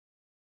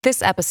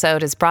This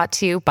episode is brought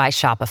to you by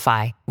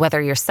Shopify.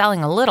 Whether you're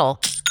selling a little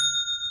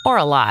or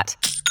a lot,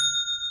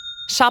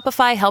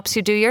 Shopify helps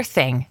you do your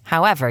thing,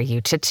 however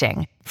you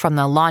cha-ching. From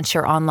the launch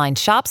your online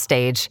shop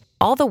stage,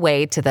 all the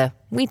way to the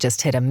we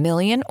just hit 1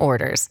 million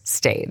orders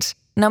stage.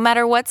 No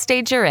matter what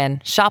stage you're in,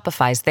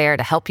 Shopify's there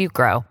to help you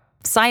grow.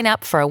 Sign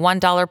up for a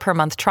 $1 per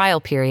month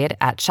trial period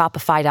at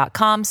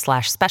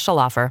shopify.com/special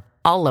offer,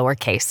 all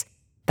lowercase.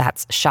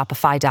 That's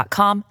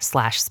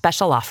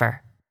shopify.com/special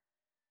offer.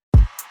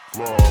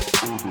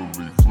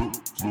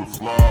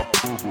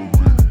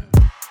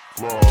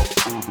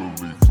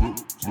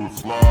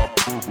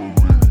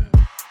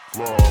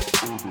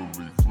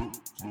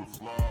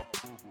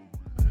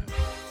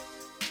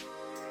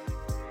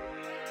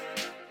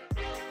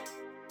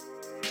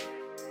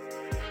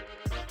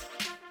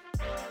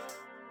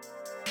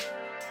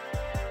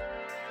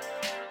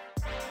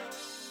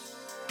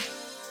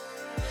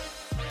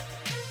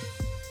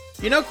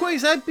 You know,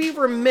 Quiz, I'd be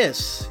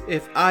remiss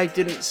if I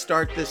didn't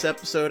start this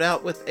episode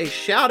out with a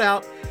shout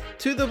out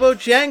to the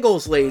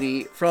Bojangles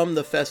lady from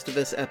the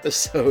Festivus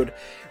episode.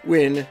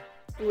 When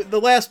the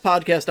last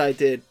podcast I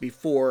did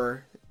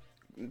before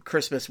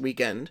Christmas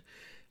weekend,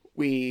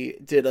 we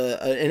did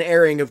an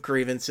airing of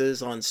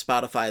grievances on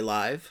Spotify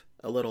Live,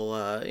 a little,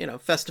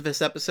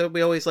 Festivus episode.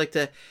 We always like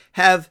to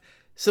have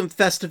some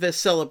Festivus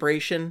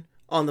celebration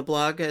on the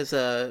blog, as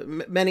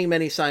many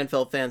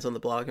Seinfeld fans on the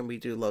blog, and we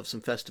do love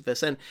some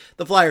Festivus, and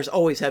the Flyers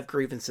always have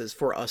grievances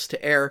for us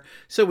to air,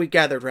 so we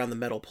gathered around the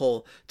metal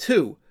pole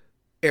to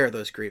air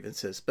those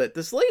grievances. But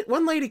this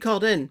one lady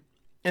called in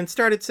and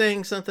started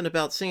saying something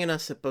about seeing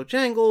us at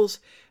Bojangles,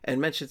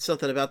 and mentioned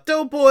something about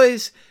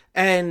Doughboys,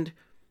 and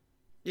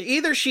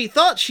either she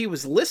thought she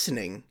was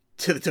listening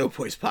to the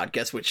Doughboys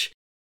podcast, which,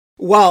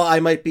 while I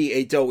might be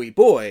a doughy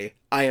boy,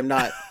 I am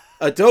not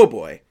a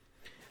doughboy.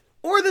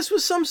 Or this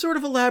was some sort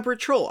of elaborate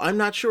troll. I'm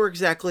not sure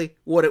exactly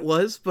what it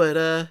was,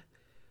 but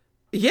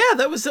yeah,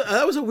 that was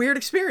a weird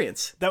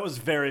experience. That was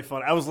very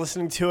fun. I was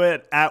listening to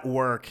it at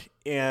work,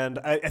 and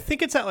I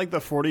think it's at like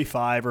the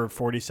 45 or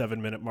 47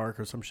 minute mark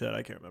or some shit.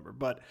 I can't remember,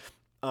 but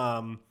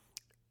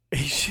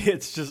she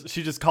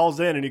just calls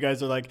in, and you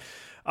guys are like,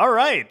 "All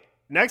right,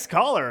 next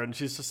caller," and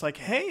she's just like,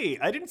 "Hey,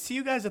 I didn't see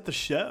you guys at the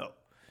show."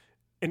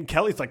 And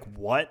Kelly's like,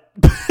 "What?"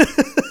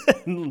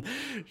 And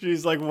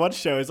she's like, "What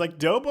show?" He's like,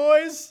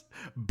 "Doughboys?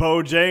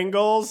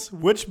 Bojangles?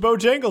 Which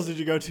Bojangles did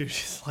you go to?"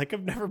 She's like,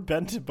 "I've never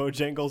been to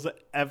Bojangles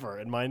ever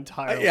in my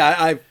entire life."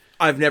 Yeah,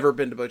 I've never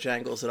been to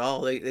Bojangles at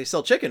all. They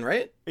sell chicken,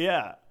 right?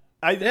 Yeah.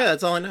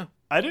 That's all I know.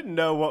 I didn't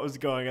know what was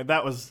going on.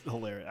 That was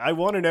hilarious. I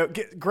want to know,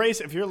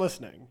 Grace, if you're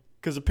listening,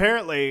 because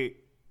apparently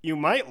you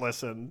might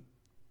listen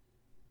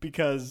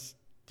because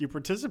you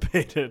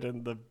participated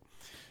in the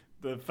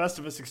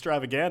Festivus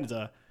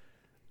extravaganza.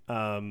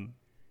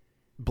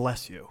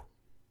 Bless you.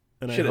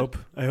 And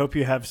I hope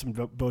you have some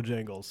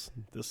Bojangles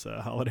this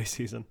holiday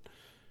season.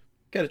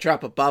 Got to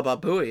drop a Baba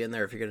Booey in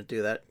there if you're going to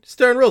do that.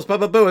 Stern rules,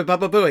 Baba Booey,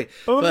 Baba Booey.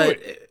 But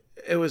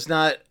it was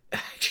not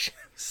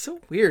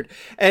so weird.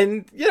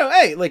 And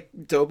hey, like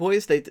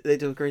Doughboys, they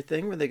do a great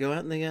thing where they go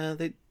out and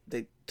they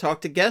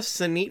talk to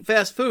guests and eat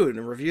fast food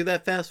and review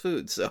that fast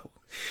food. So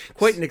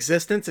quite an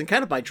existence and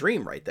kind of my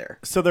dream right there.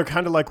 So they're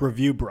kind of like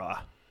Review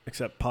Bra,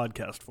 except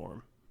podcast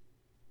form.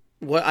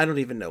 What? I don't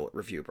even know what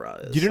Review Bra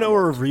is. You don't know what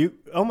Review?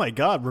 Oh my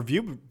God,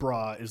 Review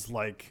Bra is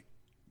like.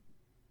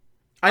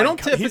 I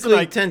don't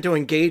typically tend to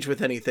engage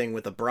with anything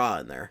with a bra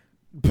in there.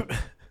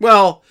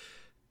 Well,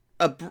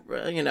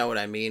 you know what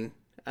I mean.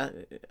 I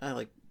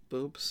like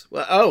boobs.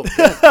 Well, did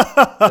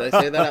I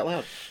say that out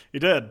loud?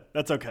 You did.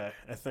 That's okay.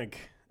 I think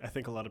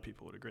a lot of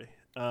people would agree.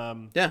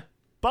 Yeah.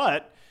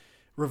 But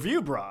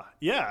Review Bra,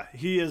 yeah,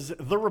 he is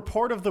the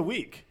report of the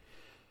week,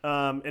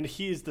 and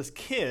he's this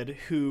kid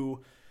who.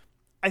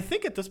 I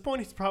think at this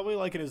point he's probably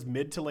like in his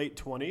mid to late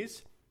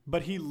 20s,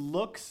 but he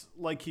looks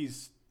like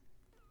he's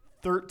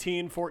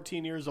 13,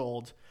 14 years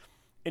old,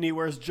 and he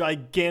wears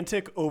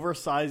gigantic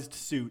oversized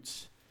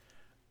suits,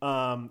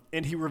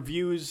 and he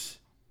reviews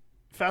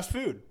fast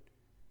food.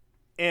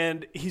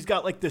 And he's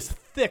got like this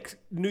thick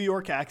New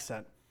York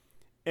accent,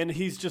 and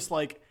he's just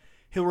like,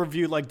 he'll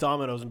review like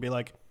Domino's and be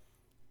like,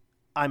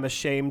 "I'm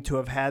ashamed to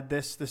have had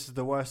this. This is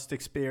the worst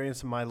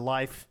experience of my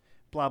life,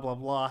 blah, blah,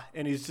 blah."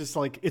 And he's just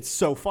like, it's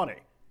so funny.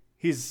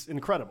 He's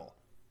incredible.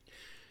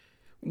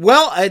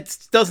 Well,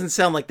 it doesn't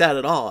sound like that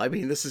at all. I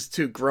mean, this is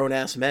two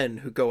grown-ass men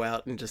who go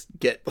out and just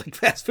get like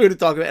fast food to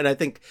talk about. And I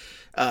think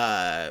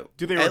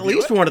do they at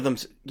least one of them.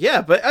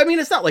 Yeah, but I mean,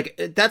 it's not like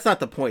that's not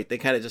the point. They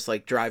kind of just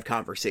like drive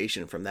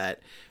conversation from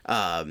that.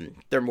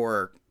 They're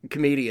more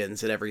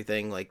comedians and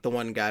everything. Like the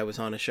one guy was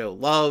on a show,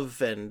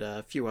 Love, and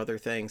a few other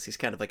things. He's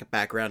kind of like a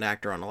background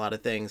actor on a lot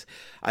of things.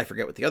 I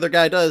forget what the other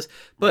guy does,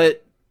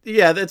 but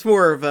yeah, that's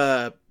more of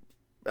a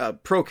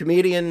pro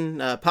comedian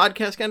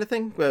podcast kind of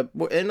thing,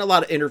 and a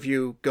lot of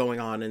interview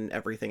going on and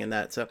everything in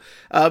that. So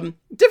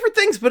different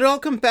things, but it all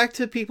comes back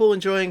to people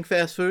enjoying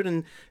fast food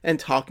and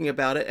talking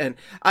about it. And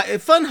a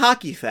fun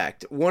hockey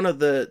fact: one of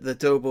the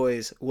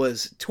Doughboys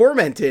was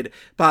tormented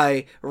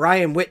by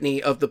Ryan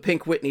Whitney of the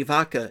Pink Whitney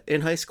Vodka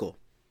in high school.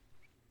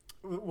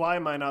 Why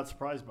am I not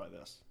surprised by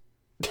this?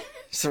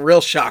 It's a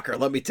real shocker,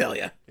 let me tell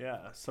you.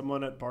 Yeah,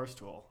 someone at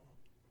Barstool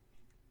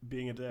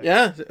being a dick.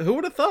 Yeah, who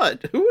would have thought?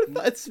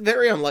 It's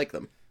very unlike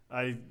them.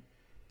 I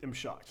am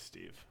shocked,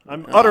 Steve.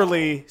 I'm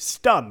utterly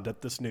stunned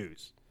at this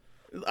news.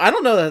 I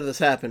don't know that this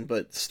happened,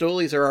 but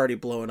stoolies are already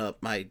blowing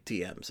up my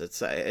DMs.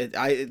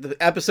 The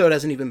episode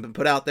hasn't even been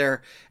put out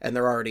there, and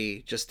they're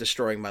already just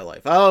destroying my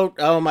life.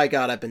 Oh my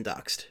God, I've been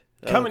doxxed.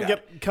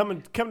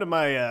 Come to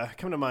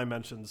my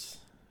mentions,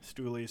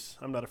 stoolies.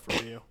 I'm not afraid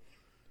of you.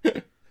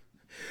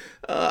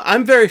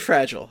 I'm very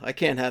fragile. I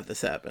can't have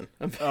this happen.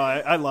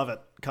 I love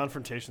it.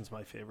 Confrontation's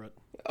my favorite.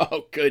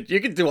 Oh, good. You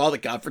can do all the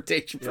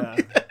confrontation for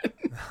me.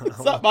 It's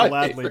I'll not my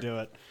gladly favorite. do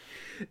it.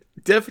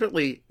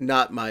 Definitely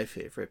not my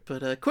favorite.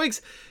 But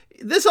Quigs,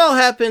 this all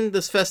happened,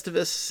 this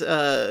Festivus,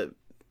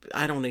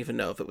 I don't even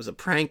know if it was a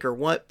prank or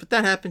what, but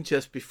that happened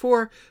just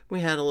before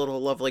we had a little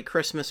lovely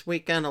Christmas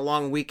weekend, a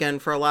long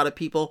weekend for a lot of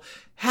people.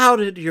 How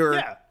did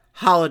your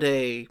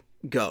holiday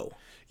go?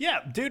 Yeah,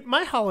 dude,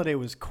 my holiday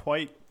was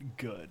quite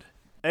good.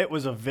 It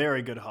was a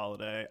very good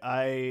holiday.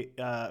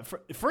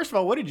 First of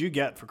all, what did you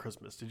get for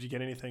Christmas? Did you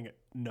get anything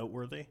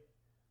noteworthy?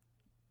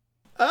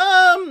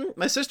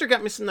 My sister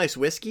got me some nice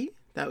whiskey.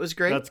 That was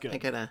great. That's good. I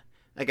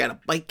got a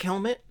bike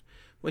helmet,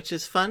 which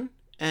is fun.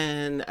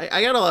 And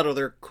I got a lot of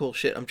other cool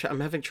shit. I'm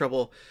having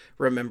trouble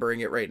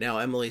remembering it right now.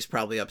 Emily's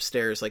probably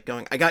upstairs, like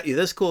going, I got you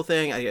this cool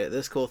thing. I got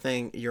this cool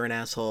thing. You're an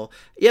asshole.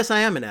 Yes, I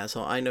am an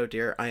asshole. I know,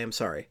 dear. I am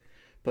sorry.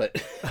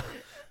 But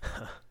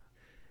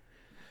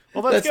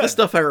well, that's good. The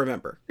stuff I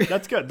remember.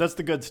 That's good. That's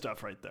the good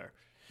stuff right there.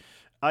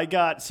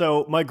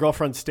 My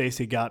girlfriend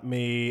Stacy got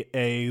me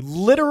a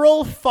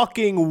literal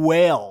fucking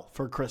whale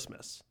for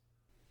Christmas.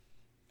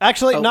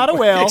 Actually, not a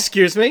whale.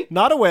 Excuse me?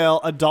 Not a whale,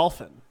 a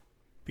dolphin.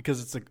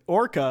 Because it's an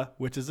orca,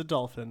 which is a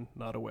dolphin,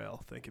 not a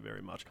whale. Thank you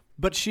very much.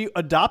 But she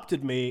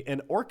adopted me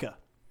an orca.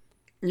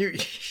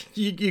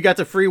 You got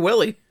the free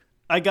Willy.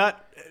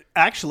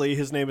 Actually,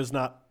 his name is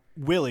not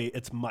Willie,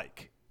 it's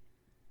Mike.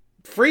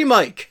 Free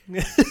Mike.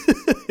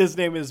 His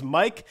name is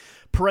Mike,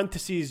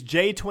 parentheses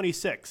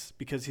J26,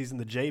 because he's in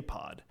the J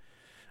pod.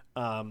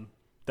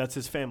 That's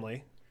his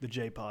family, the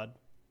J pod.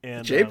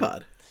 And J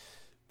pod.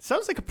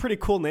 Sounds like a pretty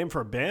cool name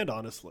for a band,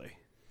 honestly.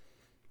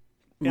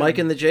 Mike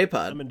in the J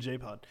pod. I'm in J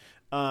pod.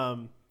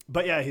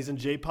 But yeah, he's in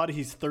J pod.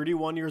 He's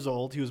 31 years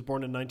old. He was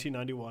born in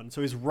 1991,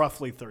 so he's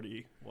roughly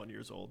 31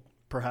 years old,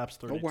 perhaps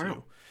 32.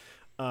 Oh,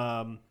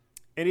 wow.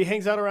 And he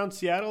hangs out around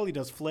Seattle. He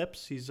does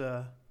flips. He's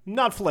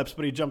not flips,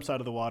 but he jumps out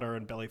of the water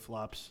and belly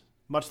flops,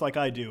 much like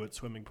I do at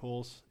swimming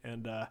pools.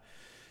 And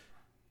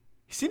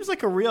he seems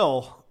like a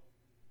real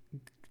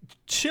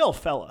chill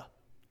fella.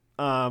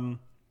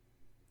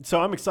 So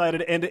I'm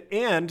excited.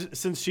 And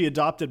since she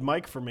adopted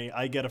Mike for me,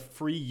 I get a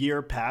free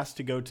year pass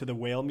to go to the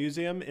Whale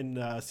Museum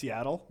in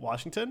Seattle,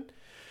 Washington.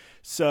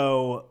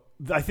 So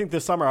I think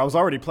this summer I was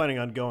already planning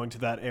on going to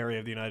that area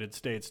of the United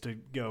States to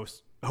go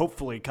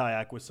hopefully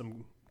kayak with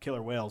some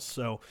killer whales.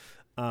 So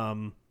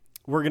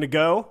we're going to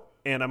go,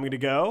 and I'm going to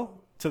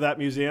go to that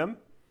museum,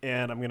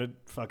 and I'm going to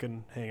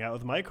fucking hang out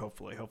with Mike,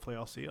 hopefully. Hopefully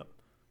I'll see him.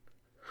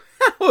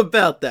 How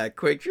about that,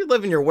 Quick? You're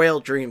living your whale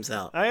dreams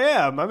out. I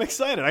am. I'm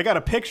excited. I got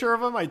a picture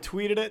of him. I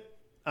tweeted it.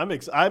 I'm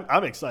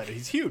excited.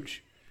 He's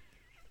huge.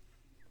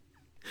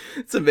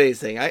 It's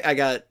amazing. I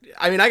got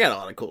a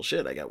lot of cool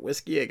shit. I got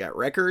whiskey. I got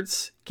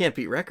records. Can't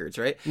beat records,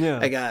 right?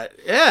 Yeah.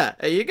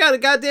 You got a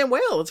goddamn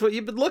whale. That's what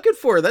you've been looking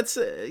for. That's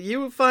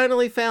you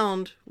finally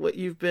found what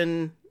you've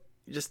been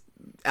just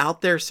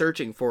out there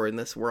searching for in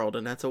this world,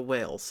 and that's a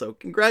whale. So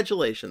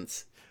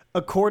congratulations.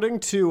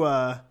 According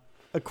to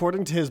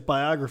his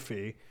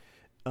biography,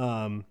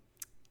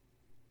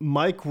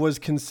 Mike was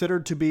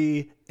considered to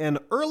be an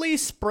early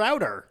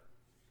sprouter.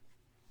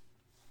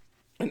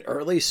 An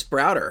early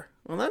sprouter.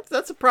 Well,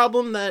 that's a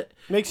problem that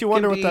makes you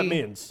wonder what that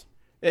means.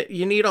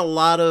 You need a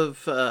lot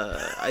of,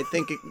 I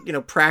think,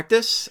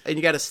 practice, and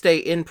you got to stay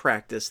in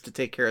practice to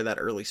take care of that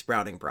early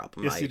sprouting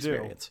problem. Yes, you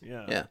experience. Do.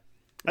 Yeah. Yeah.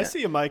 I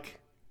see you, Mike.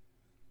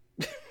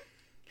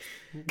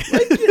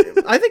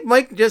 I think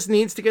Mike just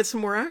needs to get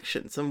some more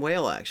action, some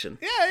whale action.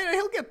 Yeah,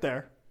 he'll get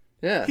there.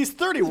 Yeah. He's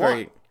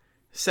 31.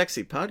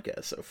 Sexy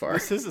podcast so far.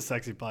 This is a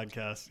sexy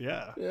podcast.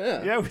 Yeah.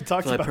 Yeah. We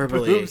talked about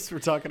Flyperbole. boobs. We're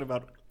talking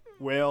about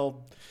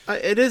whale.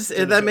 It is.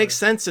 That makes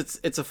sense.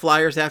 It's a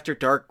Flyers After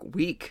Dark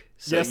week.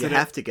 So yes, you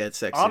have to get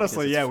sexy.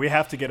 Honestly, we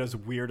have to get as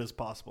weird as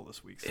possible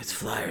this week. It's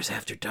Flyers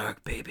After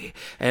Dark, baby.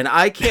 And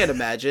I can't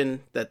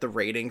imagine that the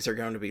ratings are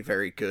going to be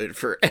very good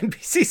for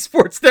NBC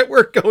Sports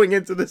Network going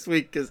into this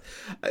week, because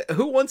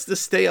who wants to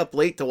stay up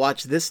late to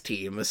watch this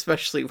team,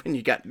 especially when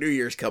you got New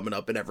Year's coming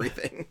up and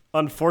everything?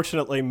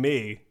 Unfortunately,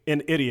 me,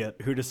 an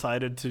idiot who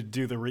decided to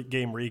do the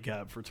game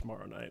recap for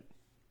tomorrow night.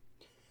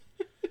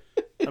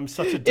 I'm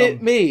such a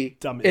dumb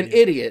idiot. An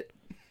idiot.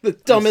 The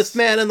dumbest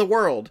man in the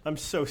world. I'm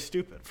so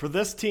stupid. For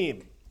this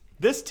team.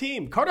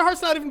 Carter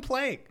Hart's not even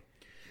playing.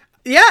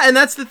 Yeah, and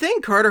that's the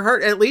thing. Carter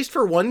Hart, at least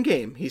for one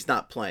game, he's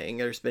not playing.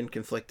 There's been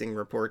conflicting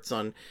reports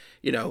on,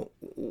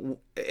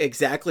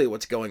 exactly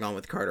what's going on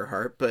with Carter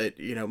Hart. But,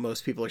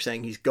 most people are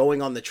saying he's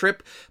going on the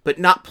trip, but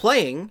not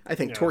playing. I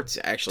think Torts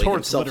actually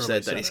himself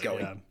said that he's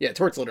going. Yeah,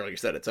 Torts literally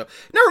said it. So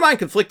never mind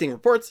conflicting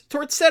reports.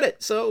 Torts said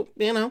it. So,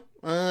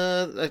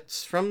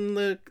 that's from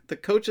the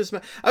coach's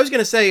mouth. I was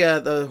going to say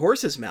the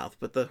horse's mouth,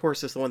 but the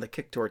horse is the one that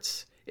kicked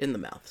Torts in the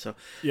mouth. So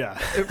yeah,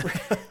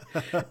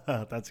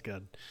 that's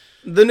good.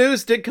 The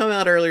news did come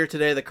out earlier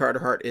today that Carter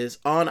Hart is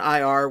on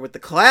IR with the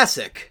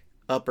classic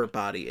upper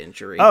body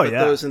injury. Oh, but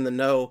yeah. Those in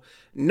the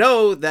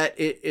know that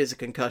it is a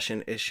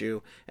concussion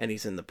issue and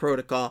he's in the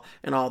protocol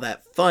and all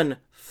that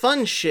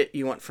fun shit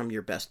you want from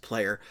your best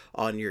player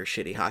on your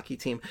shitty hockey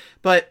team.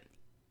 But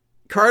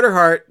Carter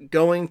Hart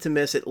going to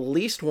miss at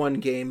least one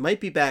game, might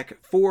be back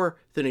for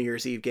the New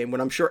Year's Eve game when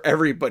I'm sure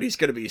everybody's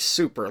going to be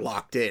super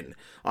locked in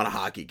on a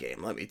hockey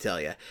game, let me tell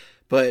you.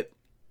 But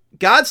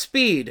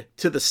Godspeed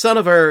to the son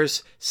of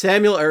Urs,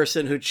 Samuel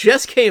Ersson, who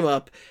just came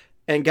up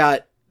and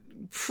got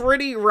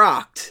pretty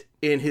rocked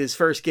in his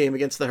first game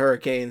against the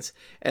Hurricanes.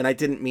 And I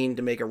didn't mean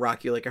to make a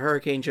rock you like a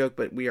hurricane joke,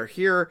 but we are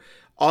here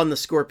on the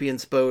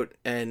Scorpions boat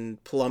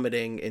and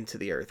plummeting into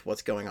the earth.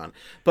 What's going on?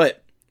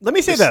 But let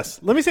me say this.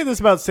 Let me say this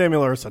about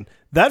Samuel Ersson.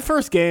 That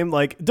first game,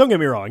 don't get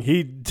me wrong,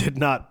 he did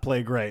not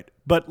play great,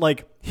 but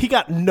he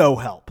got no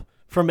help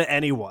from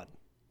anyone.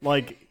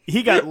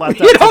 He got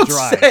left out to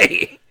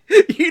dry.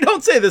 You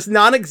don't say this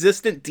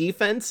non-existent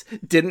defense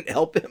didn't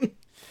help him.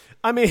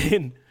 I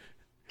mean,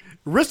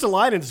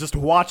 Ristolainen's just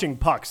watching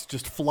pucks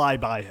just fly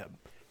by him.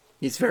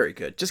 He's very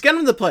good. Just get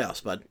him to the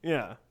playoffs, bud.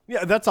 Yeah,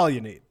 that's all you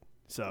need.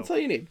 So that's all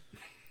you need.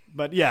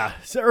 But yeah,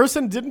 so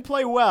Ersson didn't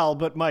play well,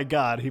 but my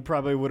God, he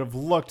probably would have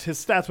his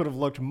stats would have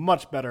looked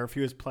much better if he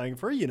was playing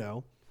for,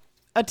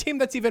 a team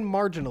that's even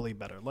marginally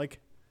better.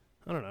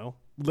 I don't know,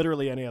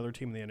 literally any other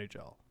team in the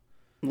NHL.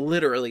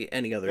 Literally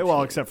any other team.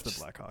 Well, except for the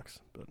Blackhawks.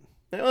 But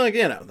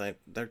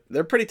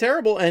they're pretty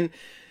terrible. And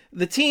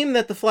the team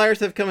that the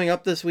Flyers have coming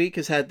up this week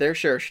has had their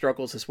share of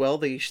struggles as well.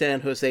 The San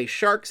Jose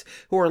Sharks,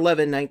 who are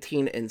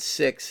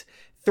 11-19-6,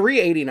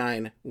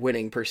 .389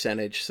 winning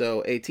percentage.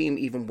 So a team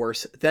even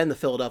worse than the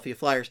Philadelphia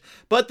Flyers.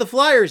 But the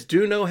Flyers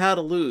do know how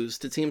to lose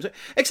to teams,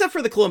 except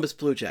for the Columbus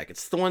Blue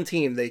Jackets. The one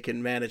team they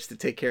can manage to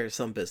take care of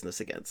some business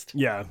against.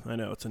 Yeah, I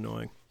know. It's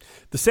annoying.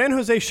 The San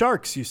Jose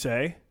Sharks, you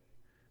say?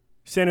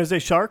 San Jose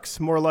Sharks?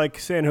 More like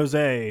San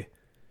Jose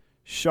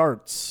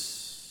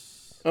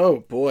Sharks. Oh,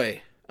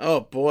 boy.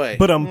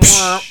 But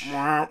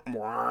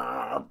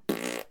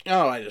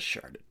Oh, I just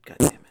sharted. God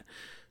damn it.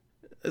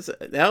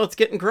 Now it's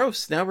getting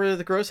gross. Now we're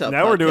the gross out.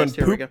 Now we're doing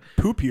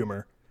poop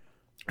humor.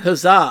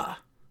 Huzzah.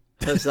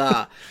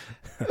 But,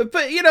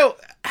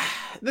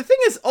 the thing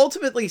is,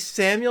 ultimately,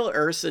 Samuel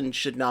Ersson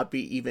should not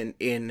be even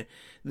in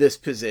this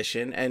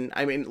position. And,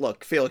 I mean,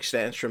 look, Felix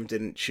Sandstrom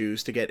didn't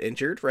choose to get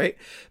injured, right?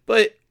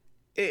 But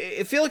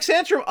Felix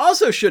Sandstrom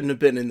also shouldn't have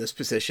been in this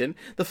position.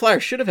 The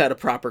Flyers should have had a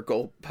proper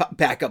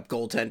backup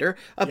goaltender,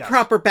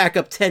 proper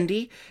backup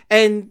tendy.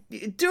 And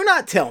do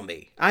not tell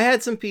me. I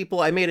had some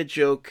people, I made a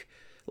joke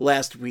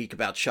last week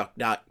about Chuck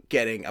not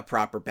getting a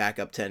proper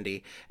backup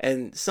tendy,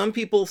 and some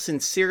people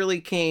sincerely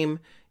came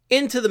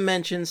into the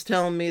mentions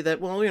telling me that,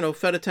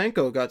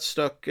 Fedotenko got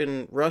stuck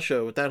in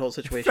Russia with that whole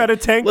situation.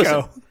 Fedotenko.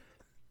 Listen,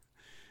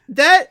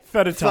 that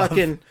Fedotov.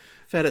 fucking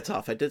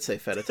Fedotov. I did say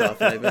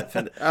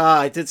Fedotov.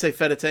 I did say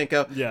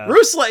Fedotenko. Yeah.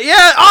 Ruslan.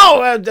 Yeah.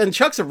 Oh, and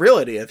Chuck's a real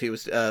idiot if he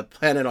was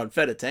planning on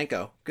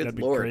Fedotenko. Good That'd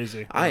be Lord.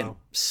 crazy. I am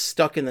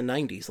stuck in the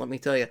 90s, let me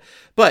tell you.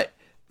 But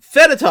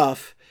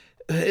Fedotov,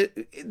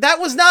 that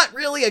was not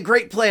really a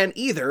great plan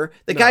either.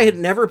 The guy had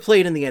never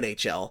played in the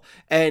NHL.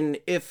 And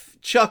if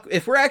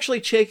we're actually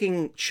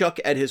taking Chuck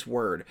at his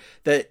word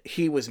that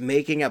he was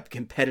making up a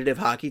competitive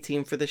hockey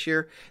team for this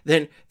year,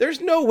 then there's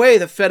no way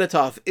that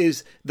Fedotov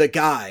is the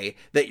guy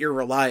that you're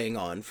relying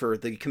on for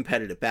the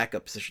competitive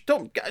backup position.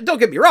 Don't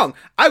get me wrong.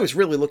 I was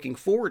really looking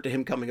forward to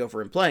him coming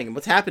over and playing. And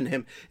what's happened to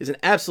him is an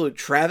absolute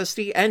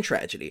travesty and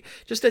tragedy.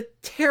 Just a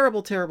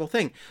terrible, terrible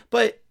thing.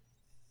 But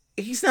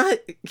he's not,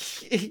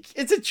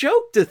 it's a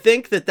joke to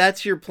think that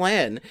that's your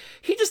plan.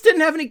 He just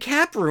didn't have any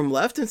cap room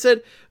left and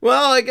said,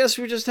 well, I guess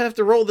we just have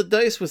to roll the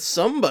dice with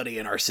somebody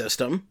in our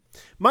system.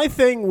 My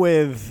thing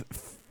with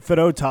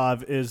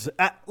Fedotov is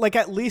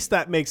at least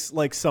that makes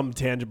some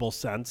tangible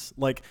sense.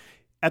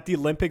 At the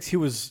Olympics, he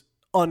was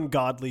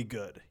ungodly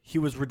good. He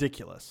was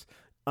ridiculous.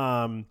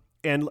 And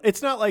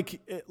it's not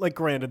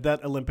granted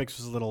that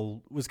Olympics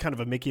was kind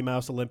of a Mickey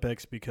Mouse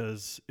Olympics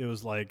because it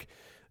was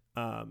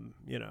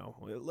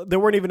there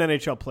weren't even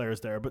NHL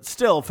players there, but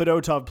still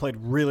Fedotov played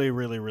really,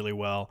 really, really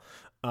well.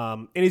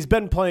 And he's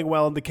been playing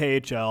well in the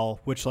KHL,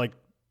 which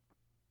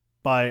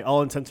by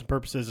all intents and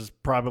purposes is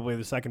probably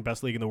the second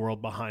best league in the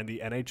world behind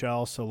the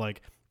NHL. So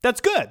that's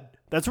good.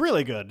 That's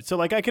really good. So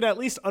I could at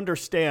least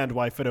understand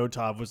why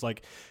Fedotov was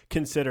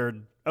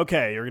considered,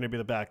 okay, you're going to be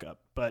the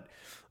backup, but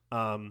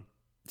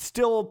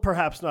still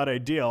perhaps not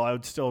ideal. I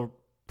would still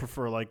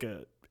prefer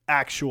a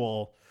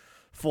actual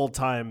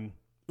full-time,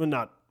 well,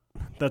 not,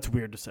 that's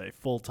weird to say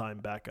full-time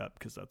backup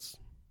because that's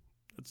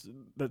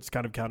That's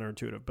kind of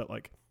counterintuitive, but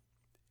like,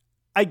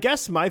 I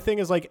guess my thing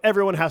is like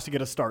everyone has to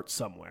get a start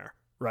somewhere,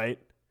 right?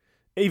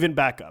 Even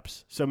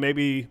backups. So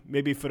maybe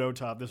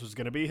Fedotov, this was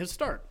going to be his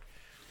start.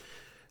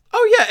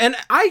 Oh yeah, and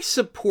I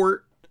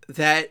support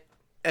that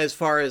as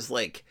far as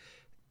like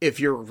if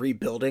you're a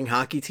rebuilding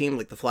hockey team,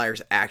 like the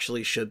Flyers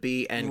actually should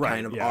be and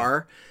kind of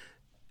are.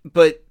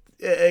 But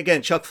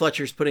again, Chuck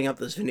Fletcher's putting up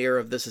this veneer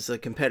of this is a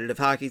competitive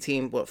hockey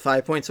team. What,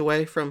 5 points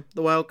away from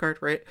the wild card,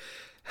 right?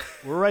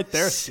 We're right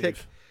there,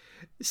 Steve.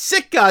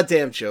 Sick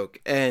goddamn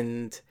joke.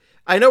 And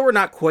I know we're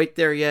not quite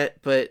there yet,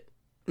 but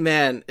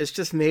man, it's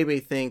just made me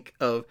think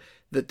of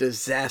the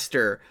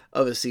disaster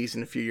of a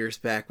season a few years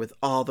back with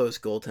all those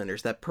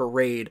goaltenders, that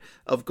parade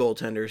of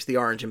goaltenders, the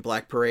orange and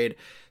black parade.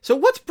 So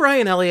what's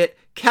Brian Elliott,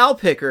 Cal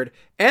Pickard,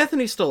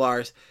 Anthony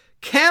Stolarz,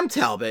 Cam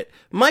Talbot,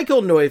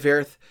 Michael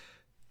Neuwirth,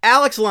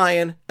 Alex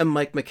Lyon, and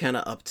Mike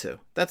McKenna up to?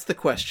 That's the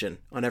question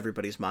on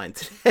everybody's mind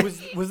today.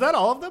 Was that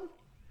all of them?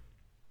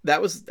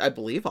 That was, I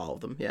believe, all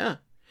of them, yeah.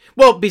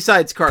 Well,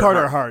 besides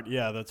Carter Hart.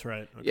 Yeah, that's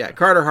right. Okay. Yeah,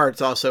 Carter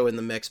Hart's also in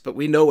the mix, but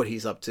we know what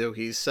he's up to.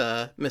 He's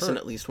missing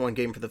at least one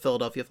game for the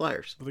Philadelphia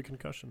Flyers. With a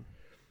concussion.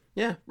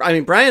 Yeah. I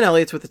mean, Brian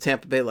Elliott's with the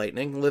Tampa Bay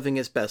Lightning, living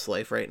his best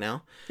life right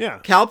now. Yeah.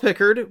 Cal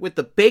Pickard with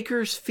the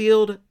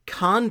Bakersfield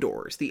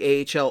Condors,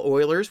 the AHL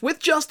Oilers, with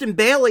Justin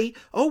Bailey.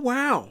 Oh,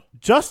 wow.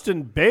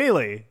 Justin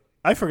Bailey.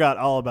 I forgot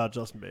all about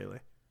Justin Bailey.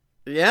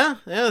 Yeah,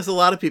 there's a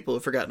lot of people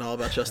who've forgotten all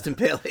about Justin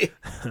Bailey.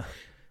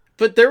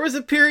 But there was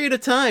a period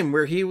of time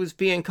where he was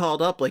being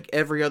called up like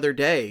every other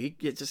day.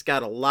 He just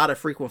got a lot of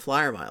frequent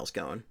flyer miles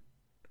going.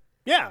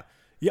 Yeah.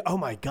 Yeah. Oh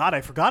my God. I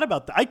forgot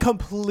about that. I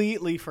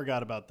completely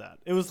forgot about that.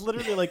 It was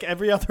literally like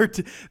every other.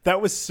 That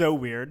was so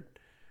weird.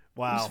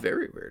 Wow. It's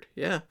very weird.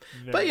 Yeah.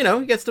 But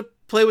he gets to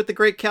play with the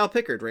great Cal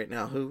Pickard right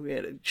now.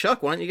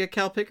 Chuck, why don't you get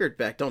Cal Pickard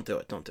back? Don't do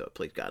it. Don't do it.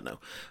 Please, God,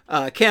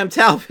 no. Cam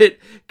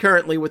Talbot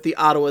currently with the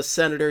Ottawa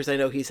Senators. I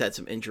know he's had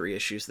some injury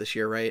issues this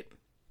year, right?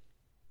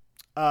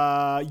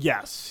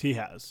 Yes, he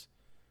has.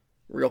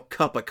 Real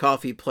cup of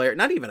coffee player.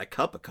 Not even a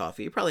cup of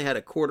coffee. He probably had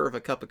a quarter of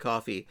a cup of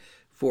coffee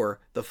for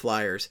the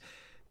Flyers.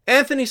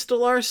 Anthony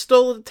Stolarz,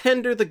 stole the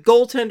tender, the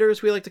goaltender,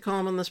 as we like to call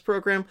him on this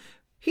program.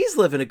 He's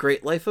living a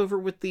great life over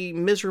with the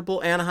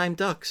miserable Anaheim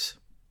Ducks.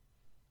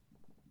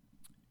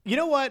 You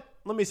know what?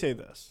 Let me say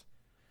this.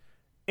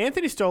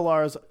 Anthony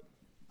Stolarz,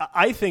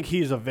 I think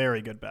he's a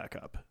very good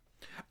backup.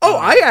 Oh,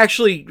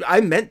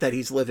 I meant that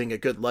he's living a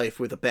good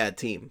life with a bad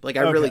team. Like,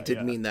 I really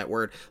did mean that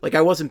word. Like,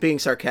 I wasn't being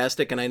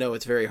sarcastic, and I know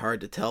it's very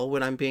hard to tell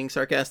when I'm being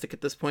sarcastic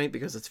at this point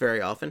because it's very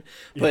often.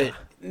 But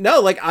no,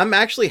 like, I'm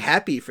actually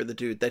happy for the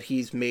dude that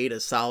he's made a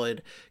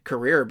solid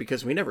career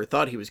because we never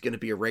thought he was going to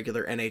be a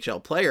regular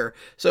NHL player.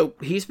 So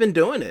he's been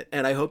doing it,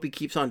 and I hope he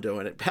keeps on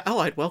doing it.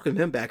 Hell, I'd welcome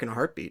him back in a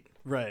heartbeat.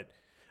 Right.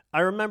 I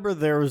remember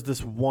there was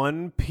this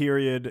one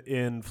period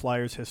in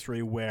Flyers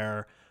history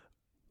where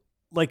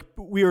like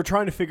we were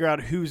trying to figure out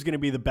who's going to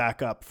be the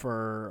backup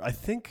for, I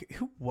think,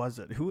 who was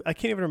it? I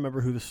can't even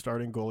remember who the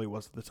starting goalie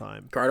was at the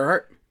time. Carter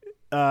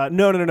Hart?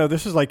 No.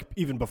 This was like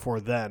even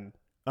before then.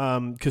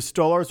 Because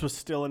Stolarz was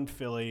still in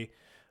Philly.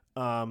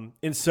 And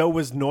so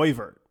was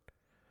Neuwirth.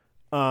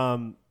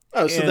 So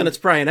then it's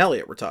Brian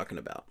Elliott we're talking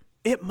about.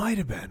 It might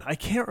have been. I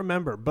can't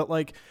remember. But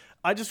like,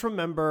 I just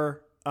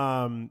remember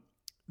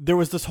there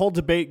was this whole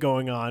debate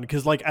going on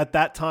because like at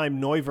that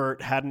time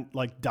Neuwirth hadn't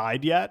like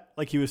died yet.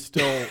 Like he was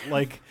still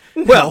like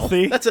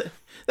healthy.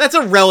 That's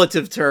a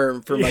relative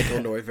term for Michael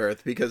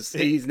Neuwirth because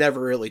he's never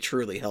really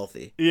truly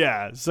healthy.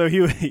 Yeah. So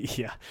he was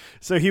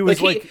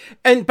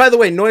and by the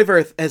way,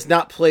 Neuwirth has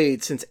not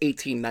played since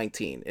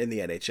 1819 in the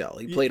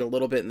NHL. He played a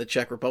little bit in the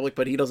Czech Republic,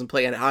 but he doesn't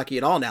play any hockey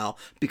at all now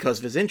because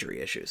of his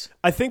injury issues.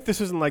 I think this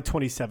was in like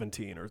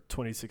 2017 or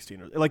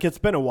 2016 or like it's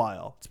been a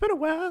while. But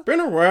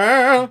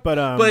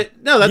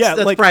no, that's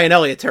like Brian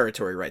Elliott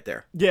territory right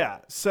there. Yeah.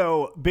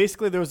 So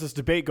basically there was this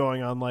debate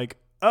going on like,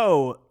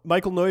 oh,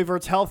 Michael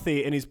Neuwirth's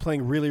healthy and he's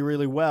playing really,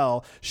 really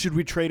well. Should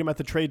we trade him at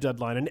the trade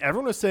deadline? And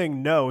everyone was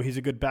saying, no, he's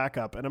a good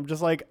backup. And I'm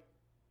just like,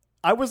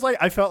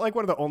 I felt like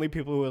one of the only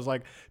people who was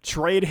like,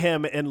 trade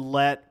him and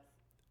let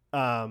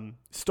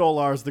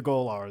Stolarz, the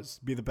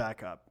goalars, be the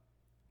backup.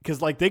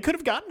 Because like they could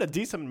have gotten a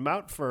decent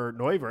amount for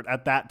Neuwirth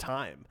at that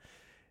time.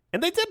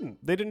 And they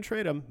didn't. They didn't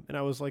trade him. And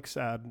I was like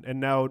sad. And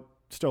now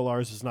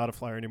Stolarz is not a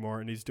Flyer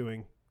anymore and he's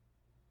doing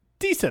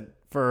decent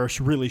for a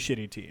really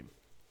shitty team.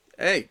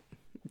 Hey.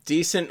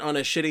 Decent on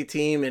a shitty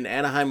team in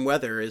Anaheim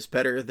weather is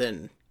better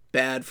than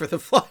bad for the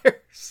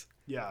Flyers.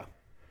 Yeah.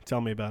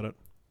 Tell me about it.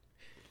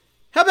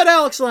 How about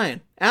Alex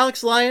Lyon?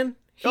 Alex Lyon,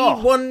 he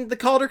won the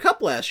Calder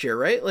Cup last year,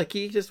 right? Like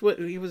he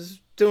was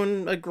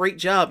doing a great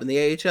job in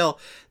the AHL.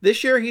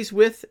 This year he's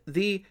with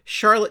the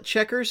Charlotte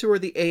Checkers, who are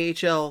the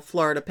AHL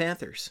Florida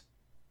Panthers.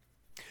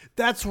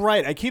 That's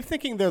right. I keep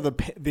thinking they're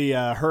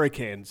the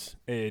Hurricanes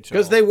AHL.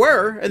 Because they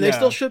were, and they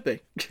still should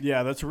be.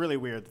 Yeah, that's really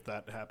weird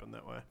that happened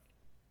that way.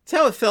 It's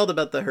how it felt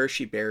about the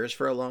Hershey Bears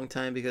for a long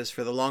time, because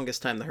for the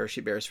longest time the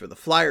Hershey Bears were the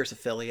Flyers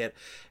affiliate,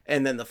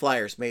 and then the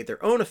Flyers made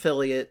their own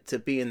affiliate to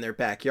be in their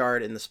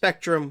backyard in the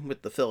Spectrum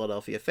with the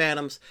Philadelphia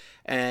Phantoms,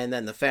 and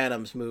then the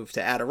Phantoms moved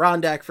to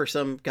Adirondack for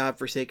some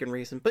godforsaken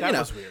reason. But That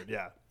was weird,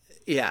 yeah.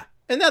 Yeah.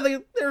 And now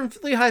they're in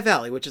Lehigh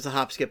Valley, which is a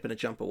hop, skip, and a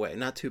jump away.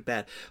 Not too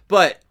bad.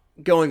 But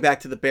going back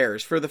to the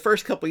Bears, for the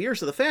first couple of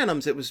years of the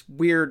Phantoms, it was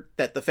weird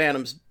that the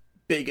Phantoms'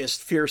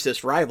 biggest,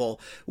 fiercest rival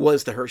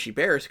was the Hershey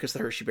Bears, because the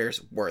Hershey Bears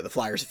were the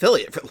Flyers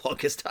affiliate for the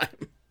longest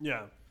time.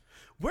 Yeah.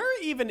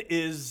 Where even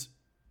is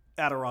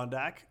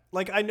Adirondack?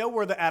 Like, I know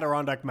where the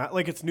Adirondack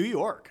like, it's New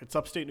York. It's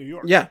upstate New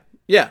York.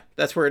 Yeah,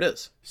 that's where it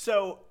is.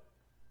 So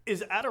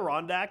is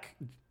Adirondack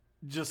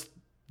just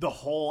the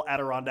whole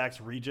Adirondacks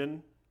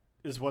region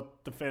is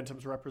what the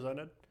Phantoms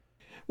represented?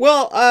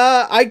 Well,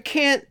 I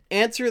can't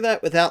answer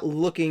that without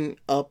looking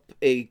up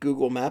a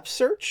Google Maps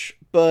search,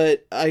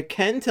 but I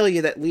can tell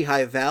you that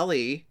Lehigh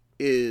Valley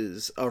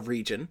is a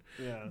region,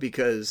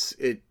 because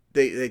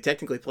they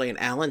technically play in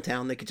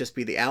Allentown. They could just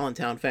be the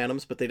Allentown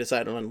Phantoms, but they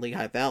decided on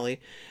Lehigh Valley.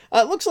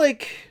 It looks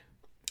like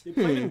they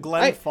played in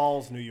Glen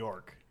Falls, New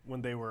York,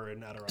 when they were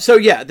in Adirondack. So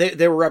yeah,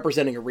 they were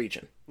representing a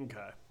region. Okay,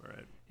 all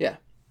right. Yeah.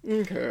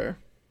 Okay.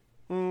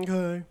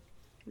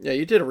 Yeah,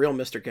 you did a real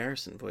Mr.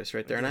 Garrison voice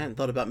right there, and I hadn't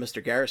thought about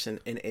Mr. Garrison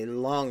in a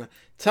long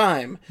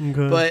time,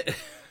 but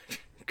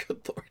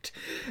good Lord.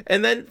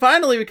 And then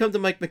finally we come to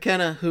Mike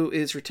McKenna, who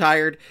is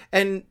retired,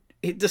 and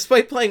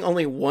despite playing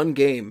only one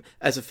game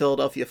as a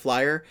Philadelphia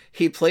Flyer,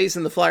 he plays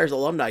in the Flyers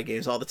alumni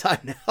games all the time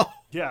now.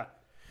 Yeah.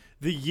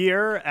 The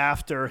year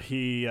after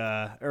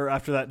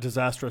after that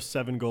disastrous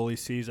 7-goalie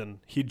season,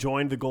 he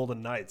joined the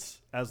Golden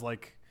Knights as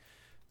like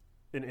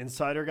an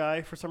insider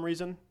guy for some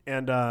reason.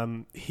 And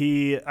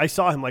I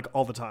saw him like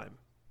all the time,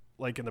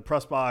 like in the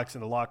press box,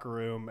 in the locker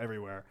room,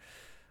 everywhere.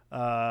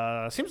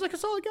 Seems like a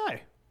solid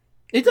guy.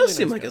 It does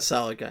seem like a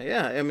solid guy.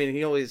 Yeah. I mean,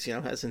 he always,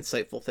 has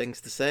insightful things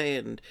to say,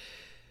 and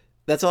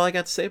that's all I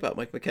got to say about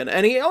Mike McKenna.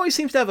 And he always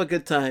seems to have a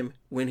good time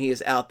when he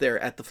is out there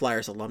at the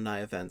Flyers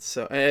alumni events.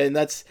 So, and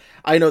that's,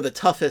 I know, the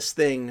toughest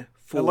thing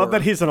for... I love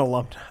that he's an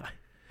alumni.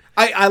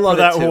 I love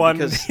that too, one.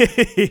 Because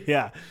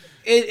yeah.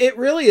 It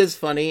really is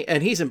funny,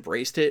 and he's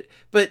embraced it.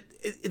 But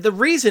the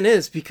reason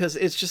is because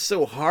it's just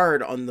so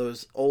hard on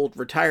those old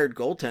retired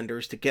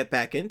goaltenders to get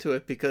back into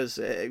it, because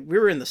we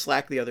were in the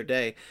Slack the other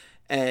day,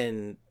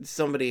 and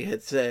somebody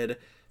had said,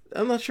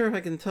 I'm not sure if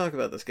I can talk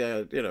about this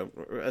guy,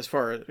 as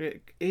far as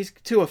he's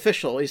too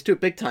official. He's too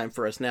big time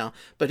for us now,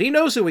 but he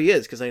knows who he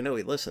is, because I know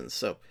he listens.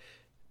 So,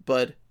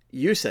 Bud,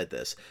 you said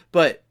this,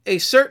 but a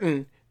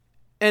certain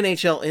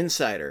NHL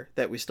insider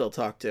that we still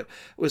talk to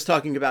was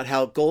talking about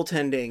how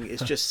goaltending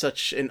is just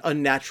such an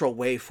unnatural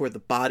way for the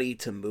body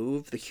to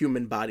move, the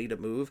human body to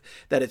move,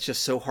 that it's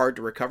just so hard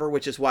to recover,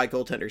 which is why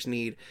goaltenders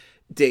need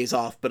days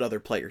off, but other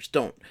players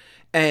don't.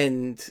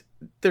 And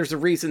there's a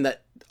reason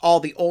that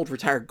all the old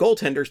retired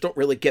goaltenders don't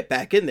really get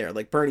back in there.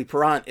 Like Bernie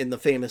Parent in the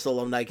famous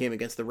alumni game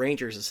against the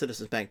Rangers at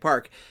Citizens Bank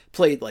Park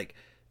played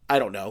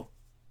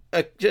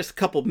just a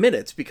couple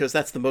minutes, because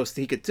that's the most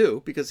he could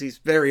do, because he's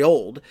very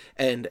old.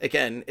 And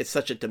again, it's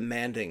such a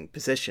demanding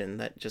position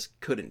that just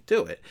couldn't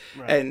do it.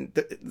 Right. And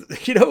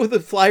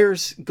the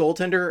Flyers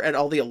goaltender at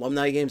all the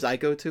alumni games I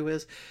go to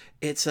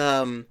it's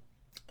oh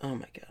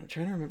my God, I'm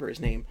trying to remember his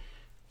name.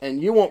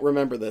 And you won't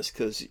remember this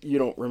because you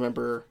don't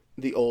remember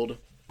the old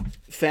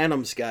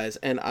Phantoms guys,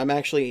 and I'm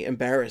actually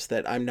embarrassed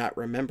that I'm not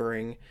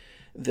remembering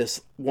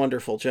this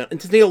wonderful gentleman.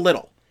 It's Neil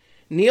Little.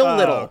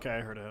 Little. Okay, I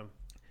heard of him.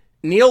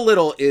 Neil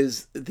Little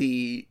is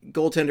the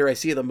goaltender I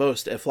see the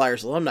most at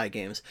Flyers alumni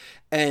games,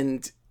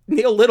 and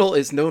Neil Little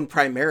is known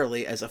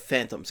primarily as a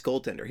Phantoms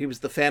goaltender. He was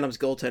the Phantoms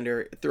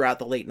goaltender throughout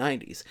the late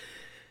 90s.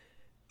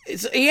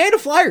 He ain't a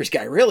Flyers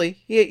guy,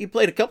 really. He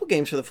played a couple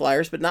games for the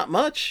Flyers, but not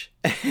much.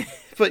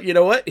 But you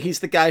know what? He's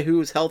the guy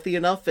who's healthy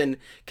enough and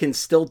can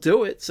still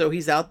do it, so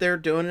he's out there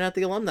doing it at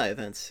the alumni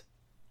events.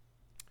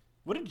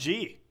 What a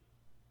G.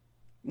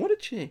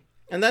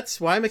 And that's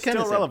why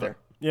McKenna's still relevant. Out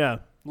there. Yeah,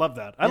 love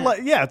that.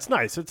 Yeah, it's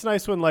nice. It's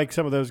nice when like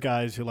some of those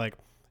guys who like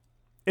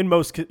in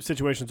most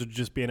situations would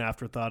just be an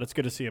afterthought. It's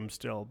good to see him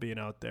still being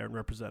out there and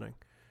representing.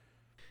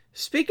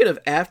 Speaking of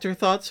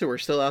afterthoughts who are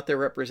still out there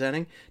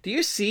representing, do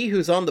you see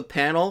who's on the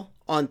panel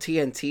on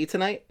TNT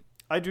tonight?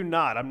 I do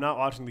not. I'm not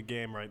watching the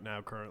game right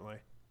now currently.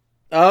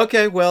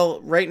 Okay, well,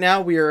 right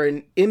now we are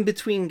in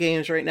between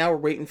games right now. We're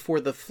waiting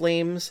for the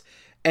Flames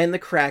and the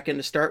Kraken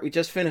to start. We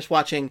just finished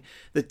watching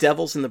the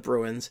Devils and the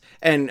Bruins.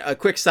 And a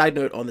quick side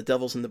note on the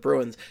Devils and the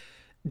Bruins.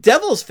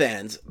 Devils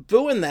fans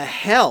booing the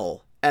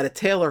hell out of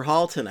Taylor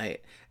Hall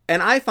tonight.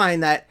 And I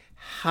find that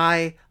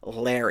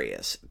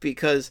hilarious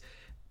because,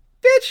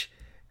 bitch,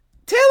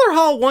 Taylor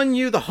Hall won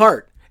you the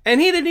heart, and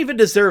he didn't even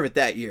deserve it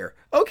that year.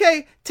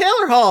 Okay,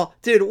 Taylor Hall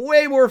did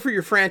way more for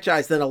your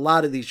franchise than a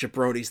lot of these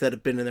jabronis that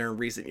have been in there in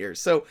recent years.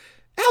 So,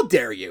 how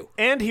dare you?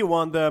 And he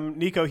won them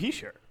Nico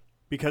Hischier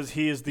because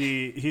he's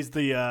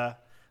the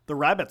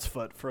rabbit's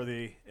foot for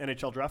the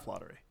NHL draft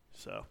lottery.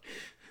 So,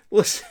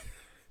 listen,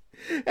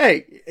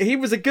 hey, he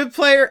was a good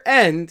player,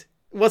 and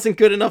wasn't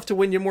good enough to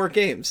win you more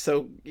games.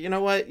 So, you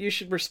know what? You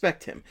should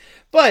respect him.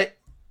 But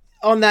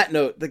on that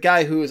note, the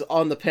guy who is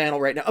on the panel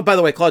right now... Oh, by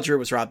the way, Claude Giroux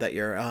was robbed that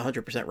year.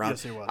 100% robbed.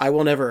 Yes, he was.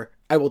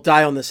 I will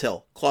die on this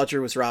hill. Claude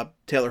Giroux was robbed.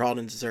 Taylor Hall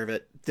didn't deserve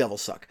it.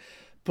 Devils suck.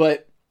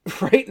 But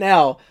right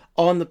now,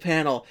 on the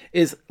panel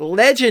is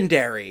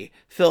legendary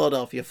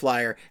Philadelphia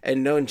Flyer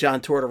and known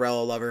John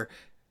Tortorella lover,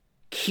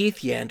 Keith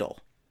Yandel.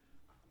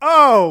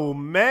 Oh,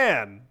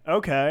 man.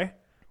 Okay.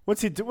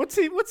 What's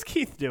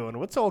Keith doing?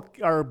 What's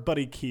our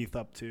buddy Keith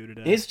up to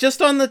today? He's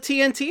just on the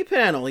TNT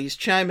panel. He's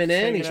chiming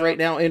in. He's right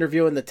now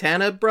interviewing the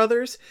Tanna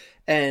brothers.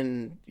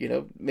 And,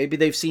 maybe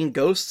they've seen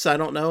ghosts. I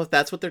don't know if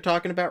that's what they're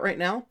talking about right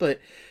now.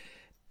 But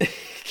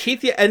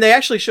Keith, and they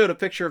actually showed a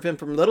picture of him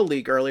from Little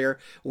League earlier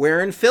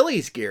wearing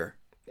Phillies gear.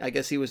 I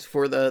guess he was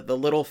for the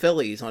little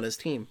Phillies on his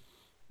team.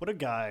 What a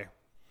guy.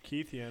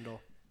 Keith Yandel.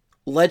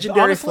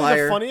 Legendary Honestly,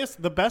 Flyer.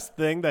 The best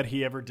thing that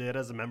he ever did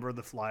as a member of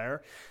the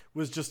Flyer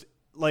was just,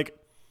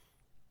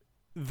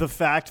 the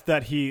fact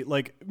that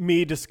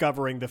me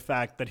discovering the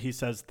fact that he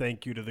says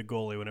thank you to the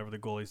goalie whenever the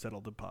goalie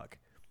settled the puck.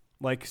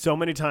 So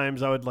many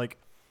times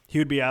he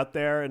would be out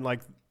there and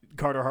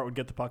Carter Hart would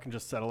get the puck and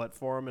just settle it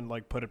for him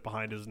and put it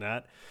behind his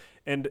net.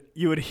 And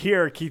you would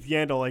hear Keith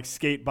Yandel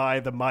skate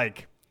by the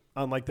mic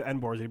on the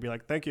end boards. He'd be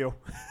like, thank you.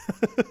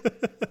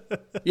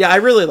 Yeah, I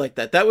really like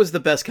that. That was the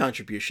best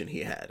contribution he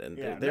had. And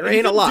there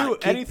ain't a lot. He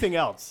didn't do anything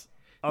else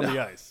on the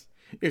ice.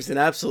 He was an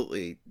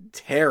absolutely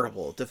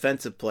terrible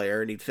defensive player,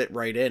 and he'd fit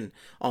right in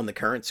on the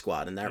current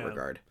squad in that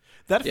regard.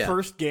 That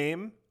first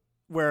game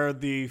where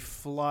the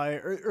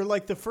Flyer, or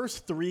the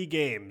first 3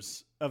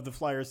 games of the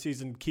Flyers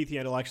season, Keith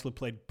Yandel actually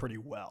played pretty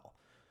well.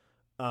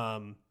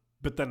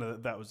 But then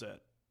that was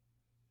it.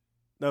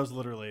 That was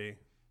literally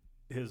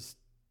his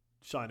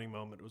shining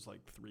moment. It was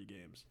 3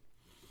 games.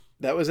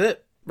 That was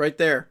it right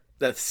there.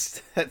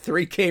 That's that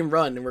 3-game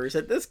run where he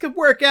said this could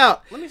work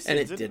out, Let me see, and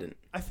it didn't.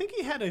 I think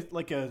he had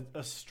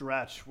a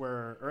stretch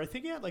or I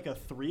think he had a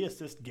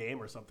 3-assist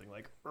game or something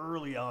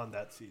early on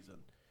that season.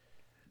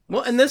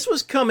 Well, and this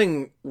was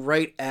coming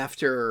right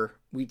after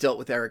we dealt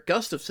with Eric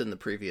Gustafsson the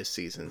previous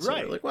season. So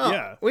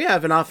right. We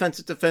have an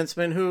offensive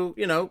defenseman who,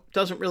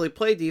 doesn't really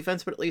play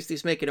defense, but at least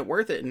he's making it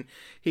worth it. And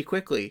he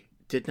quickly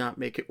did not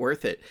make it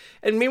worth it.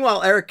 And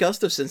meanwhile, Eric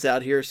Gustafsson's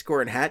out here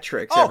scoring hat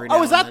tricks every now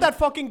and then. I was at that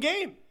fucking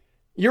game.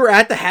 You were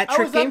at the hat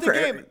trick game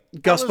for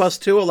Gus Bus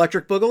 2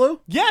 Electric Boogaloo?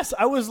 Yes,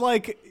 I was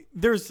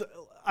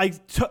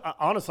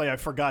honestly, I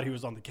forgot he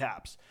was on the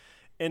Caps.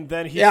 And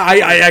then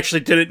I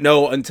actually didn't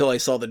know until I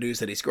saw the news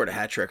that he scored a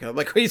hat trick. I'm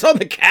like, he's on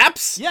the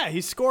Caps? Yeah,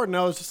 he scored, and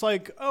I was just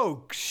like,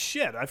 oh,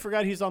 shit, I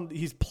forgot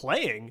he's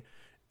playing.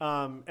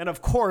 And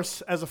of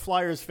course, as a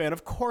Flyers fan,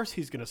 of course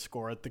he's going to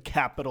score at the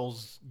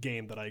Capitals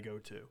game that I go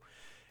to.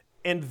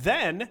 And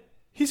then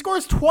he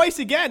scores twice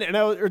again,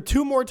 or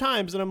 2 more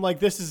times, and I'm like,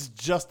 this is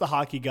just the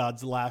hockey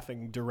gods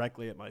laughing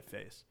directly at my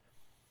face.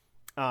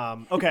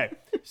 Okay,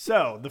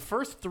 so the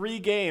first 3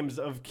 games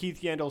of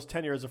Keith Yandel's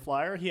tenure as a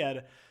Flyer, he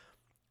had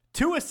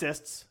 2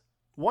 assists,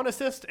 1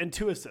 assist, and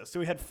 2 assists. So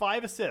he had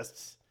 5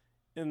 assists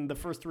in the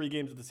first 3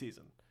 games of the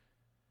season.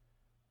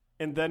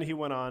 And then he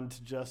went on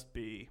to just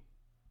be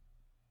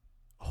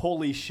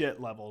holy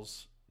shit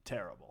levels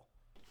terrible.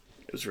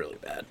 It was really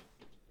bad.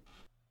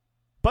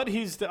 But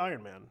he's the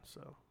Iron Man,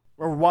 so...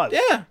 Or was.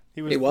 Yeah,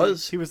 he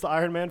was. He was the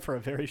Iron Man for a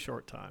very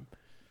short time.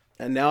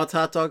 And now it's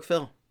Hot Dog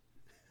Phil.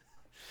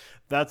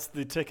 That's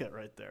the ticket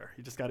right there.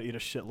 You just got to eat a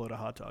shitload of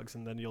hot dogs,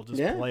 and then you'll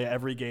just play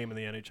every game in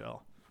the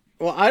NHL.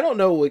 Well, I don't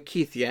know what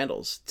Keith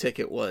Yandel's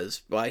ticket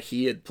was, why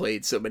he had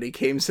played so many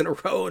games in a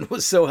row and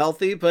was so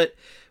healthy, but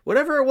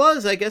whatever it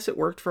was, I guess it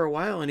worked for a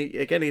while. And he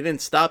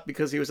didn't stop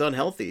because he was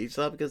unhealthy. He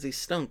stopped because he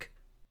stunk.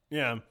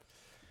 Yeah.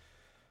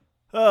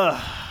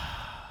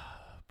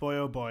 Boy,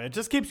 oh boy. It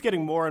just keeps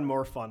getting more and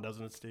more fun,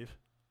 doesn't it, Steve?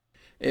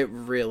 It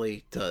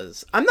really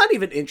does. I'm not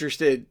even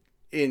interested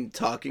in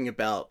talking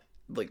about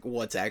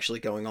what's actually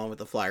going on with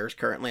the Flyers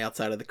currently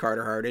outside of the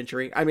Carter Hart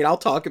injury. I mean, I'll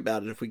talk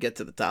about it if we get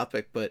to the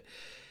topic, but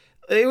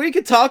we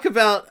could talk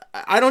about...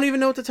 I don't even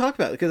know what to talk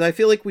about because I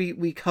feel like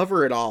we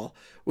cover it all.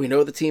 We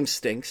know the team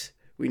stinks.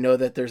 We know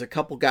that there's a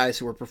couple guys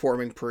who are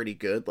performing pretty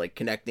good, like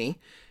Konechny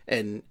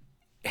and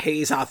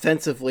Hayes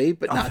offensively,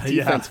 but not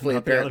defensively,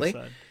 apparently.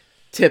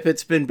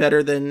 Tippett's been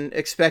better than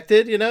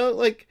expected,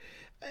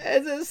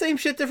 it's the same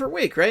shit, different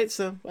week, right?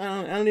 So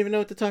I don't even know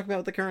what to talk about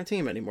with the current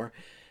team anymore.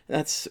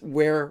 That's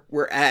where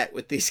we're at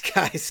with these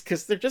guys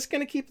because they're just going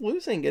to keep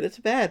losing it. It's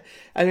bad.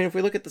 I mean, if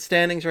we look at the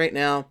standings right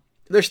now,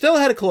 they're still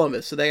ahead of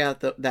Columbus, so they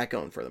got that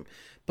going for them.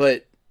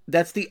 But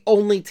that's the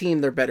only team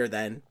they're better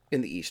than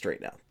in the East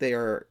right now. They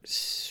are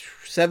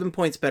 7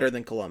 points better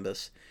than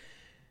Columbus.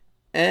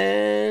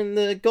 And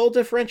the goal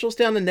differential's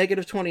down to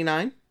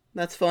 -29.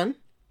 That's fun.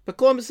 But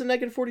Columbus is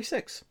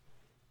 -46.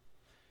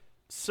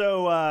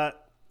 So,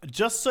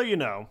 just so you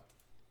know,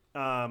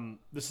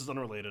 this is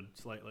unrelated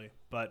slightly,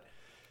 but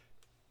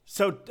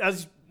so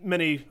as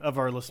many of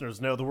our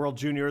listeners know, the World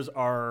Juniors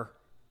are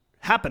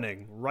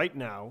happening right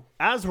now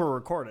as we're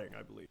recording,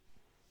 I believe.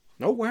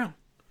 Oh, wow.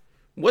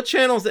 What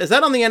channels? Is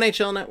that on the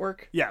NHL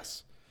Network?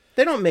 Yes.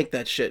 They don't make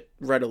that shit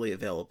readily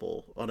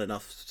available on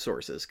enough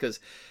sources, because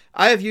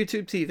I have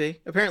YouTube TV.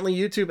 Apparently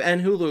YouTube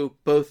and Hulu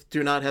both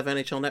do not have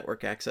NHL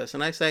Network access.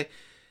 And I say,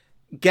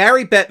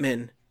 Gary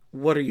Bettman,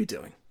 what are you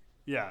doing?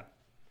 Yeah.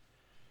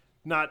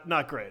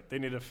 Not great. They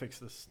need to fix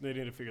this. They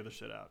need to figure this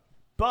shit out.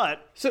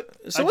 But so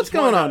what's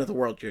going on at the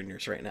World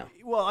Juniors right now?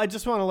 Well, I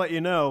just want to let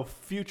you know,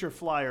 future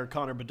Flyer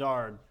Connor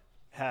Bedard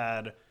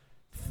had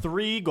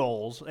 3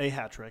 goals, a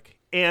hat trick,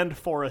 and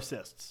 4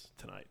 assists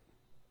tonight.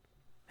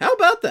 How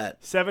about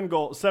that? 7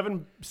 goals,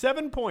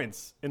 7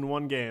 points in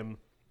one game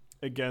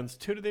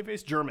against, who did they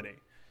face? Germany.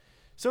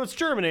 So it's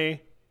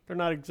Germany. They're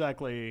not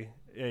exactly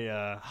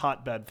a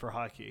hotbed for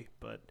hockey,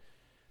 but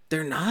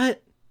they're not.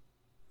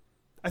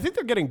 I think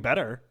they're getting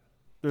better.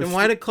 Then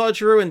why did Claude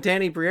Giroux and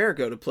Danny Briere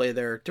go to play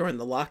there during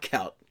the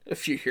lockout a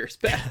few years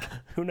back?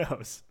 Who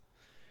knows?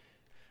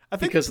 I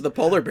think because of the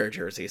polar bear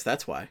jerseys.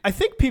 That's why. I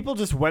think people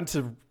just went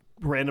to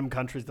random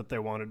countries that they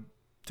wanted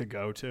to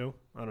go to.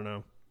 I don't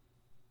know.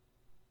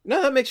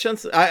 No, that makes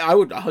sense. I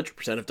would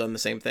 100% have done the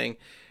same thing.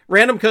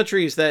 Random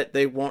countries that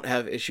they won't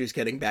have issues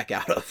getting back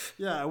out of.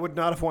 Yeah, I would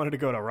not have wanted to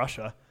go to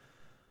Russia.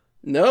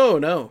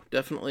 No,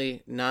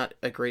 definitely not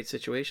a great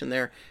situation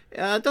there.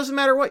 It doesn't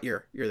matter what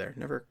year you're there.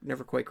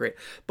 Never quite great.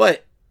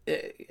 But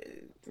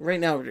right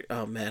now,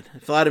 oh man,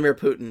 Vladimir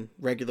Putin,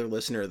 regular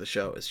listener of the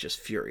show, is just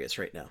furious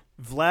right now.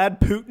 Vlad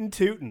Putin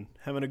Tootin,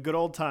 having a good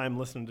old time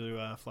listening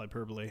to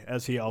Flyperbole,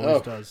 as he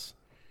always does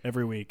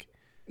every week.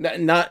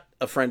 Not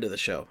a friend of the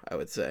show, I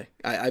would say.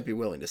 I'd be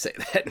willing to say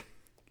that.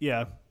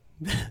 Yeah.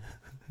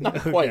 Not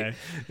quite. Okay.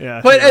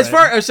 Yeah. But as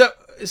far as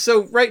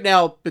so right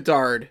now,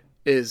 Bedard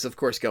is of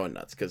course going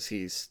nuts because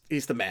he's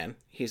the man.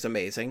 He's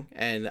amazing,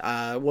 and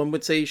one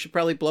would say you should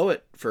probably blow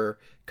it for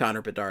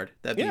Connor Bedard.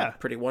 That'd be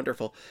pretty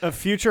wonderful. A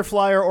future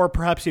Flyer, or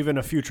perhaps even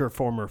a future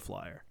former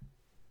Flyer.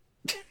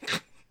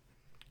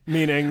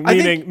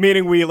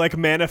 meaning we like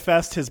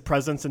manifest his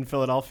presence in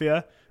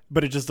Philadelphia,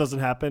 but it just doesn't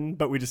happen.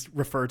 But we just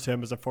refer to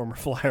him as a former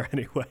Flyer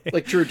anyway.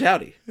 Like Drew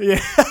Doughty.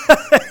 Yeah,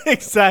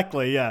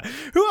 exactly. Yeah.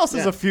 Who else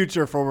is a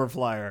future former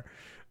Flyer?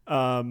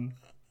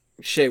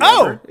 Shea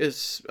Weber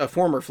is a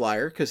former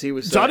Flyer because he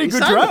was Johnny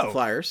Gaudreau with the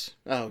Flyers.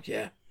 Oh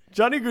yeah,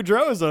 Johnny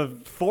Gaudreau is a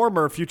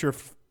future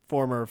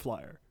former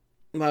Flyer.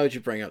 Why would you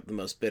bring up the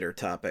most bitter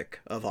topic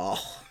of all?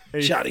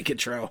 Johnny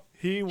Gaudreau.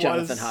 He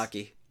Jonathan was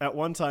Hockey at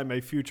one time a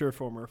future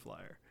former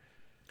Flyer.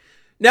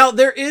 Now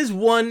there is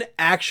one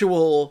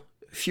actual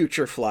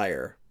future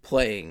Flyer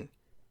playing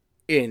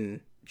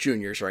in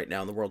juniors right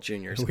now in the World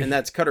Juniors, and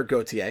that's Cutter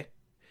Gauthier.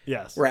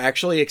 Yes. We're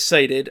actually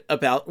excited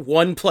about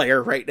one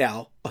player right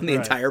now on the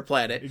entire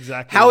planet.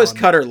 Exactly. How has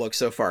Cutter looked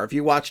so far? Have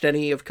you watched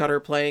any of Cutter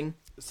playing?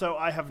 So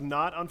I have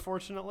not,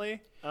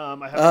 unfortunately.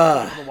 I haven't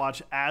been able to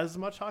watch as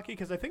much hockey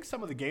because I think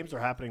some of the games are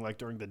happening like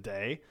during the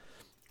day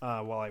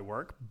while I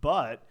work.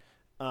 But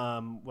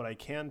what I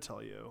can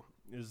tell you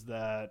is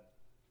that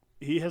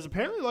he has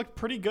apparently looked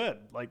pretty good,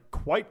 like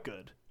quite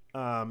good.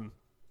 Now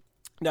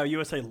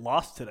USA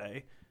lost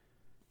today,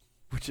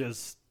 which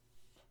is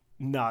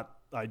not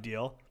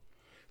ideal.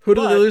 Who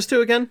did they lose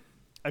to again?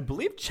 I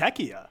believe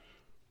Czechia.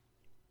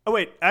 Oh,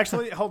 wait.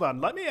 Actually, hold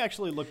on. Let me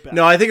actually look back.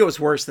 No, I think it was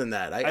worse than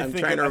that. I'm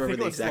trying to remember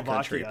the Slovakia, exact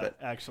country. But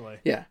actually.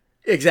 Yeah,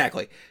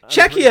 exactly.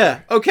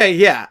 Czechia. Okay,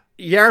 yeah.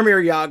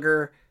 Jaromír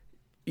Jágr,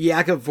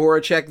 Jakub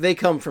Voracek, they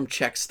come from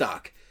Czech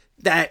stock.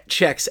 That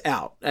checks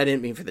out. I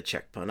didn't mean for the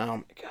Czech pun. Oh,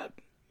 my God.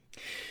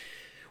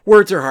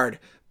 Words are hard.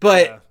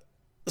 But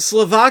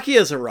Slovakia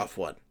is a rough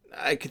one.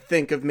 I could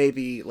think of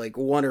maybe like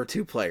 1 or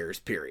 2 players,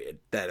 period,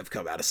 that have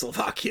come out of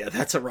Slovakia.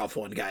 That's a rough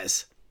one,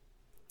 guys.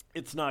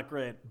 It's not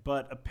great,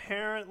 but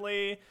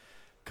apparently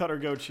Cutter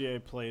Gauthier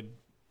played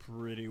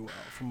pretty well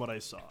from what I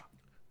saw.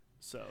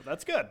 So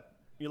that's good.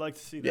 You like to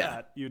see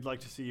that. You'd like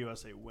to see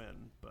USA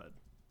win, but...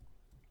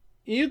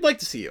 You'd like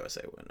to see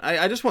USA win.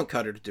 I just want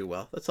Cutter to do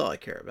well. That's all I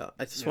care about.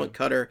 I just want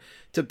Cutter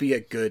to be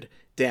a good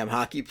damn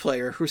hockey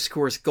player who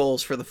scores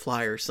goals for the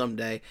Flyers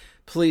someday.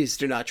 Please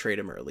do not trade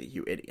him early,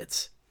 you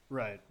idiots.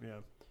 Right,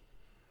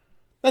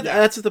 yeah.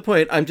 That's the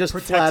point. I'm just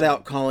flat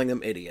out calling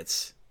them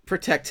idiots.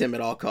 Protect him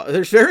at all costs.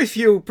 There's very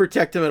few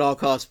protect him at all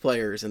costs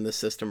players in this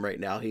system right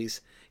now.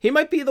 He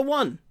might be the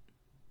one.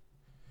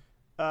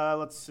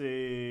 Let's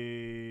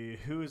see.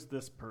 Who is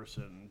this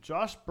person?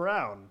 Josh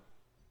Brown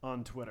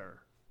on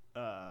Twitter.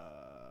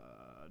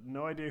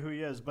 No idea who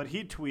he is, but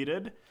he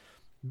tweeted,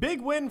 "Big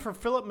win for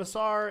Philip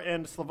Massar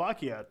and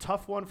Slovakia.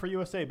 Tough one for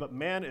USA, but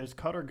man, is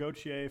Cutter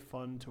Gauthier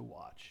fun to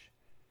watch."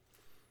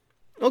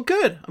 Oh,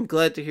 good. I'm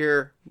glad to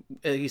hear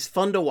he's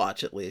fun to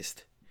watch, at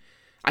least.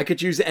 I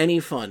could use any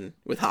fun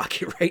with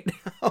hockey right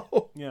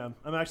now. Yeah,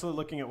 I'm actually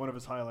looking at one of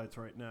his highlights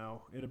right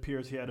now. It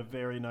appears he had a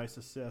very nice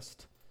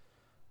assist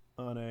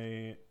on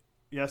a...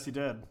 Yes, he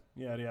did.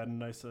 Yeah, he had a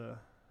nice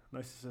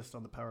assist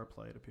on the power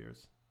play, it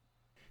appears.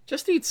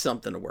 Just need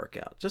something to work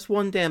out. Just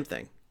one damn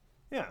thing.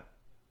 Yeah.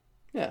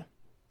 Yeah.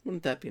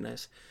 Wouldn't that be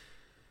nice?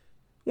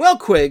 Well,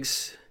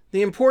 Quigs,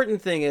 the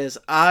important thing is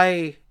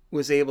I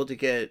was able to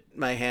get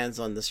my hands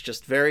on this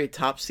just very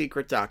top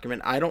secret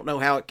document. I don't know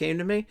how it came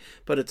to me,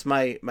 but it's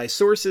my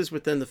sources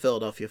within the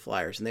Philadelphia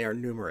Flyers, and they are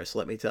numerous,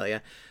 let me tell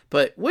you.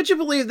 But would you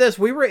believe this?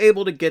 We were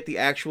able to get the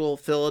actual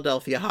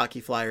Philadelphia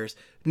Hockey Flyers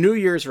New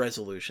Year's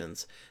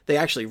resolutions. They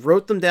actually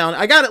wrote them down.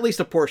 I got at least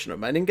a portion of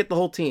them. I didn't get the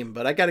whole team,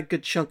 but I got a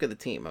good chunk of the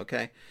team,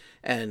 okay?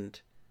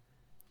 And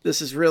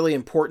this is really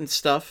important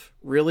stuff,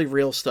 really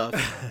real stuff.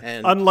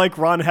 And unlike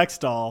Ron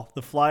Hextall,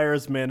 the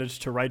Flyers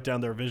managed to write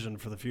down their vision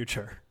for the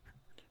future.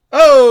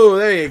 Oh,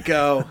 there you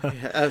go.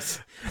 Yes.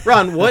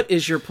 Ron, what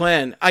is your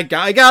plan? I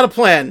got a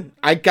plan.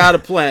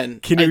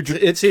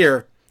 It's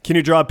here. Can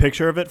you draw a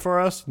picture of it for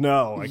us?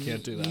 No, I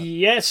can't do that.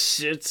 Yes,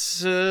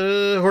 it's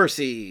a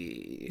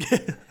horsey.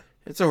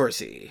 It's a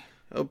horsey.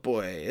 Oh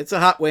boy, it's a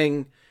hot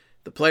wing.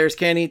 The players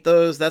can't eat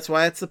those. That's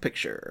why it's the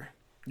picture.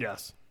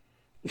 Yes.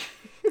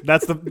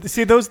 Those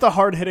are the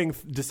hard-hitting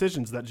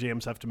decisions that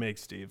GMs have to make,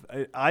 Steve.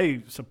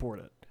 I support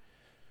it.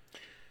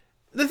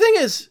 The thing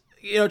is,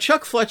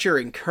 Chuck Fletcher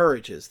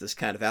encourages this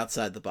kind of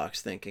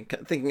outside-the-box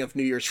thinking of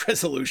New Year's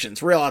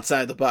resolutions, real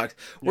outside the box,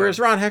 whereas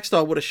Ron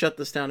Hextall would have shut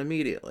this down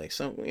immediately.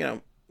 So,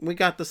 we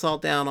got this all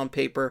down on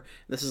paper.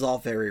 This is all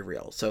very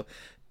real. So,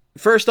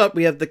 first up,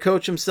 we have the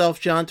coach himself,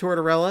 John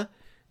Tortorella,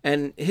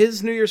 and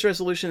his New Year's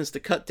resolution is to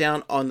cut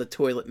down on the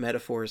toilet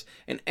metaphors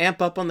and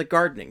amp up on the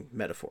gardening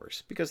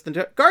metaphors, because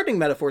the gardening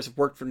metaphors have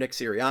worked for Nick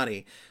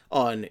Sirianni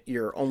on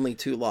your only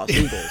 2 lost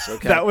Eagles.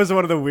 Okay, that was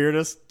one of the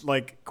weirdest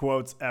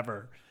quotes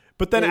ever.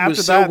 But then it after was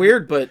that, so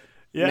weird. But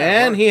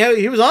man,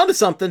 he was onto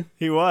something.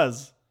 He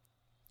was.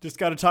 Just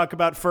got to talk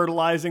about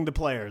fertilizing the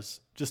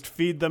players. Just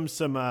feed them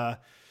some.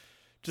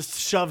 Just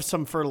shove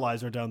some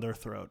fertilizer down their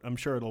throat. I'm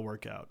sure it'll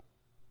work out.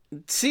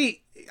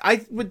 See,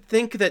 I would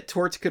think that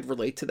Torts could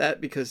relate to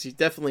that, because you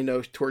definitely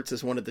know Torts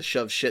has wanted to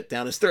shove shit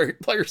down his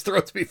players'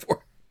 throats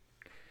before.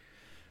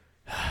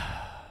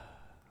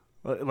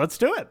 Let's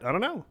do it. I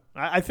don't know.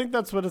 I think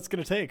that's what it's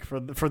going to take for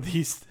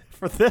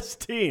this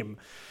team.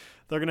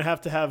 They're going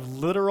to have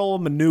literal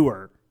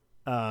manure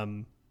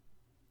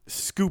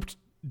scooped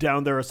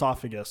down their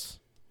esophagus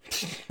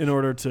in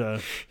order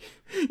to.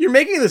 You're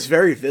making this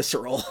very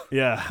visceral.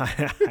 Yeah,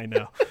 I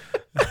know.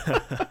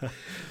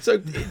 So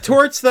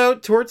Torts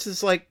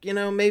is like,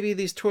 maybe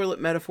these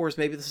toilet metaphors,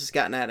 maybe this has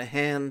gotten out of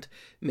hand.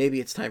 Maybe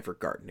it's time for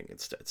gardening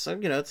instead. So,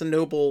 it's a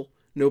noble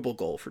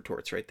goal for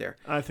Torts right there.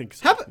 I think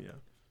so.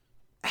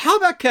 How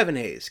about Kevin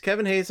Hayes?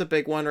 Kevin Hayes, a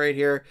big one right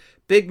here.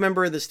 Big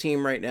member of this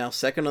team right now.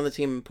 Second on the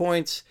team in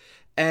points.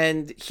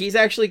 And he's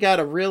actually got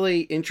a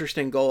really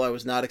interesting goal. I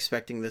was not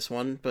expecting this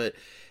one, but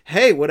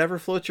hey, whatever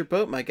floats your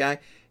boat, my guy.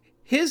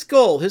 His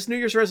goal, his New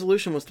Year's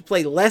resolution was to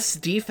play less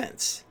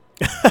defense.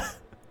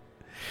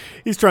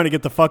 He's trying to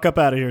get the fuck up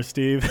out of here,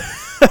 Steve.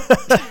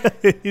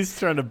 He's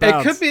trying to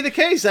bounce. It could be the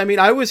case. I mean,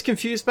 I was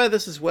confused by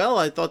this as well.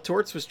 I thought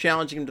Torts was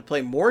challenging him to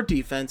play more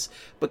defense,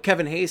 but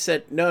Kevin Hayes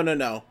said,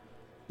 no.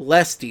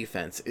 Less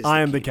defense is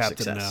I am the the key to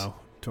captain success. now,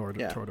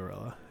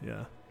 Tortorella.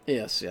 Yeah.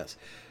 Yes.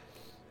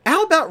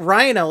 How about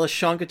Ryan Ellis,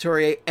 Sean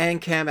Couturier, and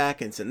Cam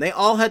Atkinson? They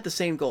all had the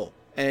same goal.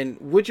 And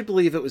would you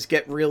believe it was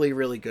get really,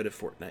 really good at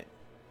Fortnite?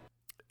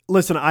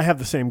 Listen, I have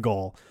the same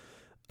goal.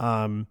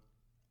 I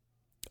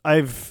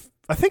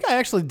think I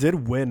actually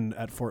did win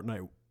at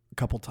Fortnite a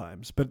couple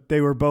times, but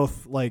they were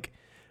both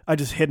I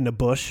just hid in a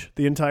bush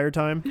the entire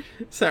time.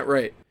 Is that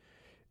right?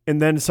 And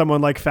then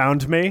someone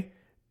found me,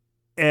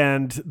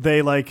 and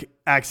they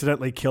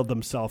accidentally killed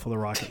themselves with a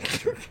rocket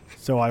launcher.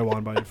 So I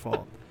won by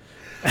default.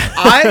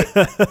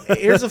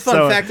 Here's a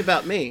fun fact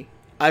about me.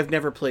 I've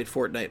never played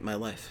Fortnite in my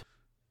life.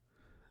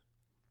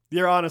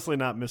 You're honestly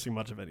not missing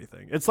much of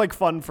anything. It's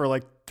fun for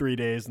 3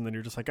 days, and then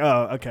you're just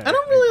oh, okay. I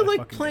don't really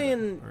like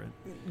playing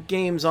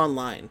games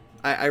online.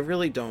 I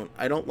really don't.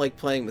 I don't like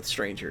playing with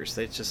strangers.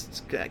 They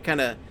just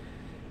kind of,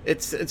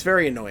 it's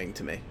very annoying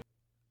to me.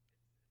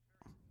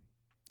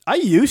 I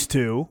used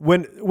to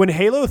when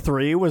Halo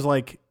 3 was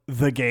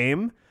the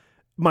game.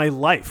 My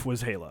life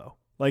was Halo.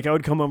 I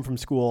would come home from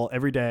school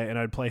every day and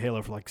I'd play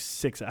Halo for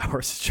 6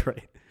 hours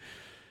straight.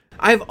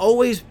 I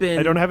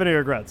don't have any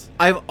regrets.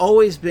 I've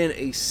always been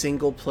a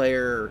single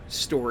player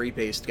story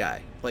based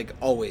guy,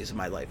 always in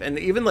my life. And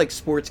even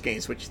sports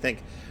games, which you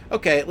think,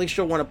 okay, at least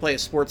you'll want to play a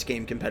sports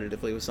game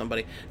competitively with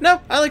somebody.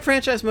 No, I like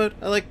franchise mode.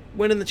 I like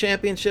winning the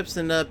championships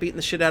and beating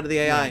the shit out of the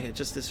AI. It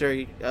just is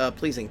very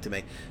pleasing to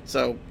me.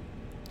 So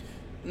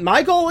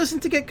my goal isn't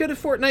to get good at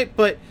Fortnite,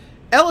 but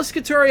Ellis,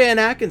 Couturier, and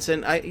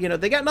Atkinson,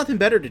 they got nothing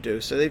better to do,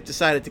 so they've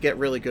decided to get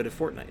really good at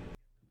Fortnite.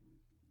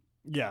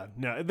 Yeah,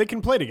 no, they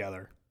can play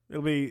together.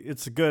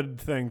 It's a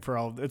good thing for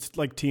all. It's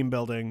team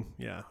building.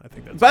 Yeah, I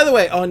think that's. By the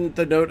way, on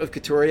the note of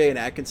Couturier and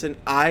Atkinson,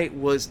 I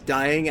was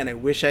dying, and I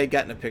wish I had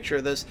gotten a picture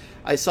of this.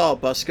 I saw a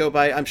bus go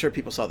by. I'm sure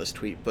people saw this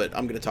tweet, but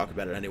I'm going to talk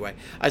about it anyway.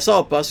 I saw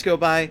a bus go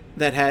by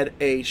that had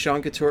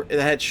Sean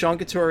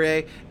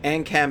Couturier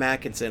and Cam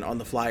Atkinson on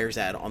the Flyers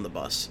ad on the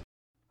bus.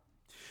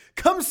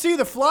 Come see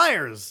the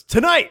Flyers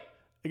tonight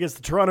against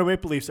the Toronto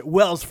Maple Leafs at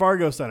Wells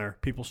Fargo Center.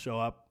 People show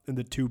up, and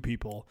the 2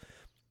 people.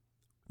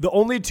 The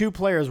only 2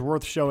 players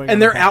worth showing.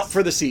 And they're out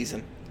for the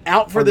season.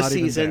 Out for the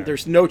season.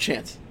 There's no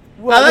chance.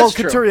 Well, that's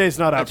true. Couturier's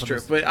not out That's for true,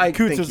 this. but I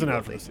Coots think he isn't will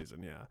out for be. the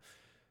season. Yeah.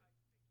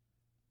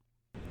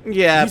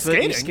 Yeah, He's but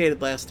he skating.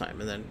 skated last time,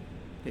 and then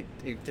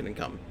he didn't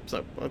come.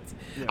 So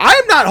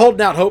I'm not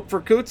holding out hope for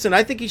Coots, and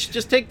I think he should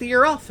just take the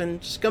year off and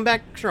just come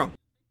back strong.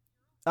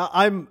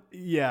 I'm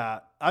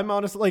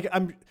honestly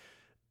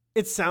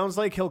it sounds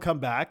like he'll come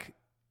back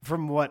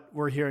from what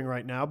we're hearing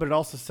right now, but it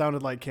also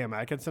sounded like Cam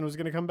Atkinson was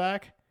going to come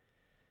back.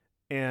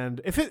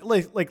 And if it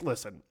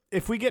listen,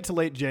 if we get to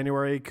late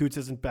January, Coots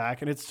isn't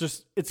back, and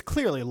it's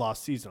clearly a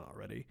lost season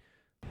already.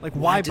 Like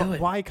why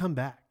come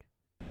back?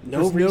 There's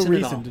no reason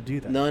reason to do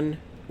that. None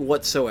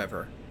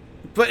whatsoever.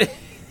 But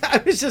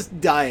I was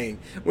just dying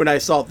when I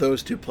saw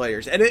those two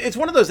players, and it's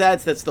one of those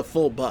ads that's the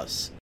full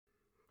bus.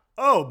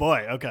 Oh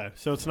boy, okay.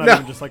 So it's not No,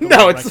 even just like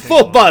it's the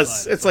full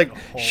bus. side. It's like a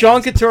whole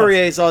Sean bus.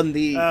 Couturier's on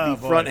the Oh,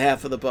 front boy.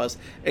 half of the bus,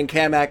 and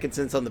Cam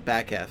Atkinson's on the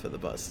back half of the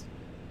bus.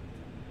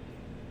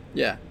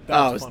 Yeah. That's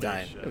I was funny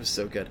dying. as shit. It was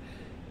so good.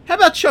 How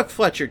about Chuck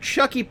Fletcher?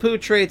 Chucky Poo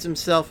trades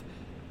himself.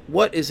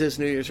 What is his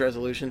New Year's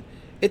resolution?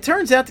 It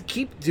turns out to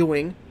keep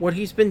doing what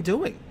he's been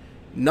doing.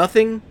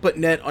 Nothing but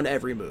net on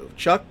every move.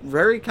 Chuck,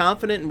 very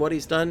confident in what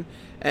he's done,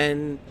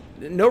 and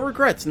no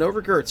regrets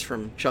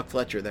from Chuck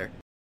Fletcher there.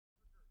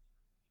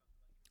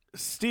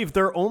 Steve,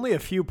 they're only a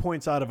few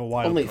points out of a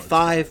wild Only card.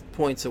 5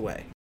 points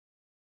away.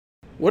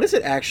 What is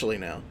it actually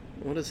now?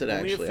 What is it Only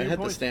a actually? I few had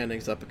points. the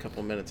standings up a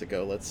couple minutes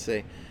ago. Let's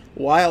see.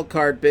 Wild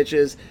card,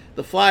 bitches.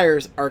 The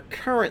Flyers are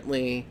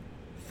currently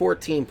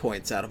 14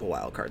 points out of a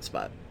wild card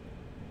spot.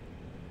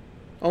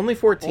 Only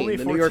 14. Only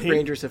The New York 14?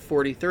 Rangers have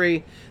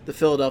 43. The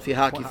Philadelphia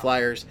Hockey Wow.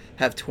 Flyers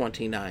have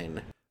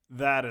 29.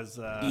 That is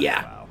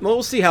Yeah. wow. Well,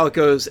 we'll see how it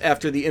goes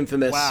after the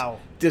infamous Wow.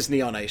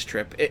 Disney on Ice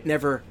trip. It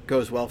never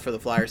goes well for the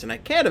Flyers, and I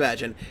can't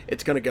imagine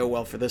it's going to go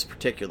well for this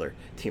particular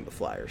team of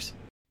Flyers.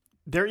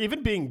 They're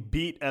even being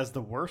beat as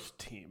the worst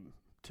team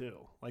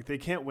too. Like they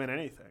can't win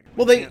anything.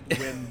 Well, can't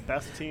win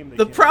best team.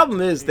 The problem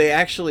is they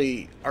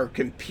actually are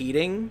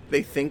competing.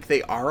 They think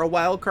they are a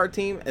wild card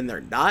team, and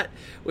they're not,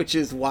 which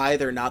is why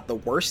they're not the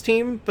worst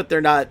team, but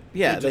they're not.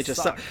 Yeah, they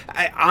just suck.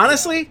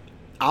 Honestly,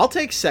 I'll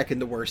take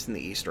second to worst in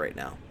the East right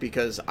now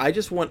because I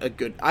just want a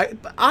good.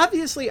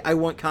 Obviously, I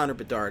want Connor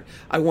Bedard.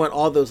 I want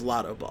all those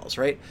lotto balls,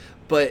 right?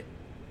 But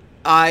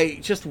I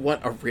just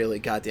want a really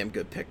goddamn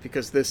good pick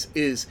because this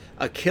is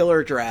a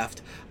killer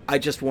draft. I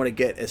just want to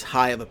get as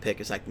high of a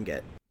pick as I can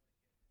get.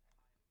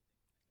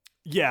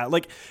 Yeah,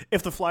 like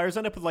if the Flyers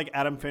end up with like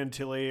Adam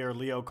Fantilli or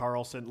Leo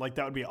Carlson, like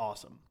that would be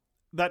awesome.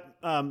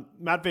 That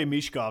Matvei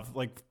Mishkov,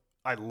 like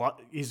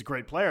he's a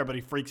great player, but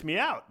he freaks me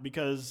out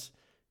because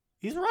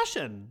he's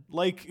Russian.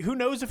 Like who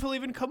knows if he'll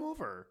even come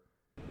over?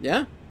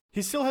 Yeah.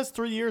 He still has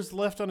 3 years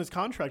left on his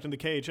contract in the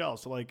KHL,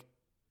 so like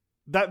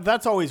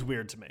that's always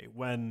weird to me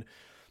when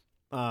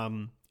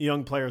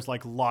young players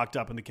like locked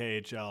up in the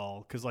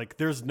KHL because like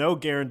there's no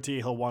guarantee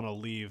he'll want to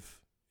leave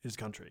his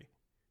country.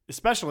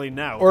 Especially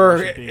now. Or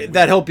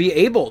that he'll be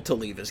able to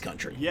leave his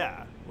country.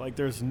 Yeah. Like,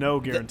 there's no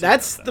guarantee.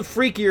 That's the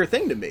freakier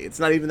thing to me. It's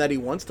not even that he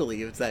wants to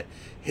leave. It's that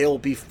he'll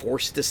be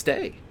forced to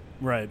stay.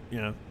 Right,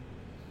 yeah.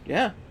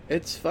 Yeah,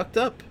 it's fucked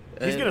up.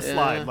 He's going to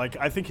slide. Like,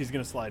 I think he's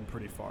going to slide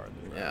pretty far in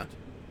the draft.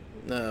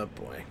 Yeah. Oh,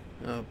 boy.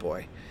 Oh,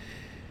 boy.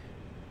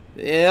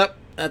 Yep,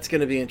 that's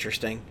going to be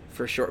interesting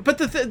for sure. But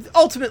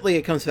ultimately,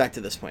 it comes back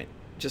to this point.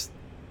 Just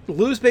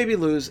lose, baby,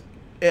 lose.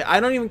 I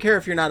don't even care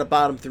if you're not a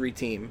bottom 3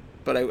 team,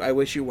 but I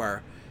wish you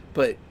were.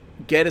 But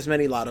get as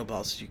many lotto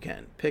balls as you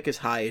can. Pick as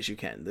high as you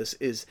can. This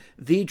is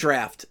the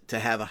draft to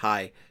have a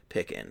high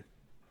pick in.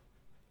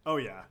 Oh,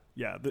 yeah.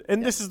 Yeah.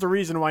 This is the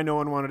reason why no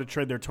one wanted to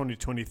trade their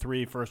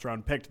 2023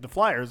 first-round pick to the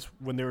Flyers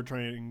when they were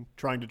trying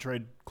to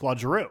trade Claude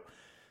Giroux.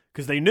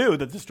 Because they knew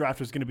that this draft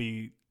was going to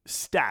be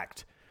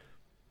stacked.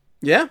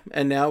 Yeah,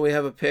 and now we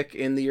have a pick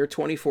in the year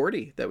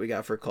 2040 that we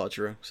got for Claude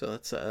Giroux. So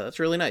that's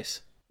really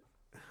nice.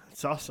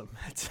 It's awesome.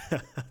 It's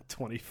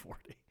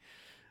 2040.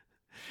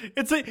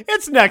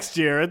 It's next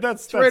year.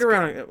 That's right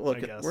around. good,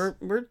 Look,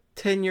 we're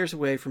 10 years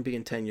away from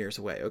being 10 years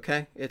away.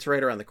 Okay, it's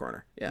right around the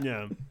corner. Yeah.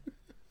 Yeah.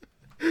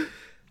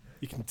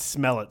 You can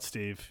smell it,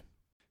 Steve.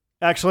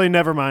 Actually,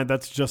 never mind.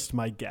 That's just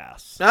my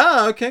gas.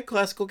 Ah, okay.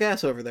 Classical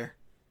gas over there.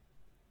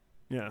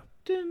 Yeah.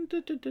 Dun,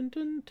 dun, dun, dun,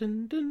 dun,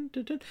 dun, dun,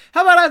 dun, dun.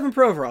 How about Ivan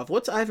Provorov?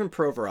 What's Ivan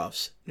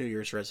Provorov's New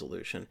Year's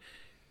resolution?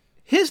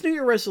 His New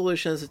Year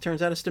resolution, as it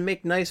turns out, is to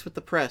make nice with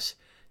the press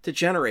to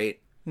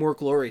generate more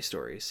glory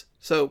stories.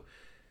 So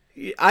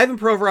Ivan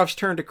Provorov's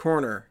turned a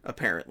corner,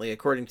 apparently,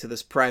 according to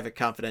this private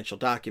confidential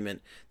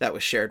document that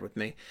was shared with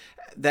me,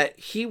 that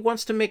he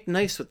wants to make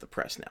nice with the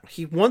press now.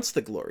 He wants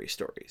the glory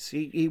stories.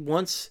 He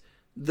wants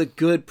the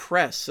good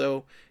press.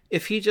 So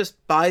if he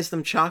just buys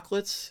them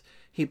chocolates,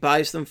 he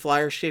buys them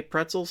Flyer-shaped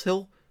pretzels,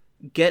 he'll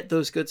get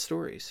those good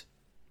stories.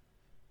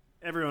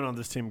 Everyone on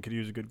this team could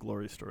use a good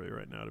glory story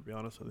right now, to be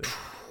honest with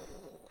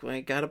you.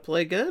 You gotta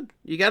play good.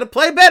 You gotta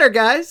play better,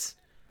 guys.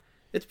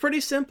 It's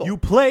pretty simple. You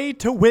play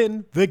to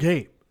win the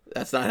game.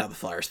 That's not how the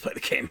Flyers play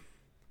the game.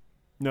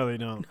 No, they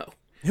don't. No.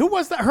 Who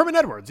was that? Herman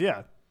Edwards,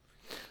 yeah.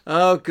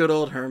 Oh, good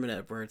old Herman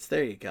Edwards.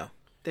 There you go.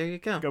 There you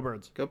go. Go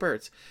Birds. Go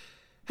Birds.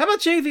 How about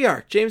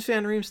JVR, James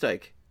Van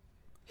Riemsdyk?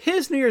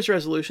 his New Year's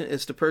resolution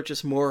is to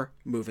purchase more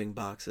moving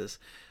boxes.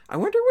 I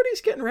wonder what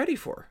he's getting ready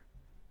for.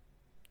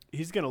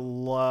 He's going to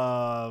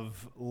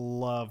love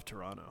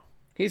Toronto.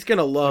 He's going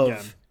to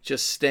love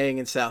just staying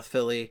in South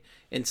Philly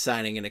and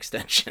signing an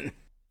extension.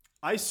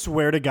 I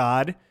swear to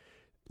God,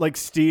 like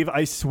Steve,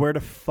 I swear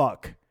to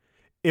fuck,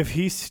 if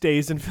he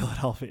stays in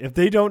Philadelphia, if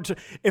they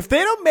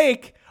don't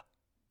make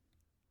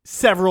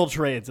several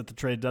trades at the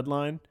trade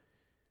deadline,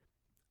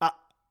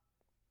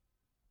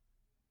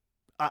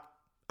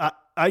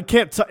 I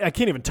can't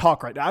even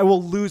talk right now. I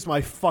will lose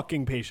my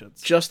fucking patience.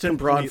 Justin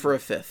Braun for a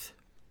fifth.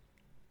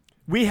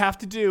 We have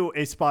to do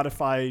a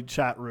Spotify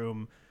chat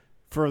room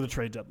for the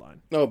trade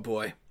deadline. Oh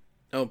boy.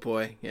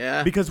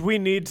 Yeah. Because we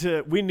need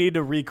to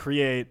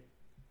recreate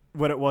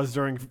what it was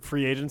during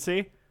free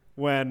agency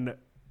when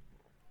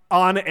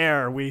on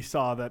air we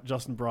saw that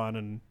Justin Braun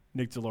and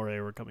Nick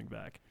Delorier were coming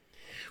back.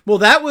 Well,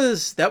 that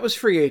was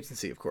free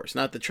agency, of course,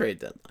 not the trade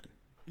deadline.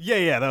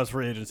 Yeah, that was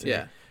free agency.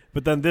 Yeah.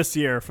 But then this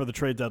year for the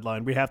trade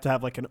deadline, we have to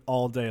have like an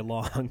all day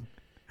long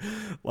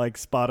like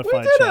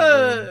Spotify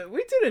chat room.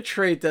 We did a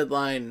trade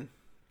deadline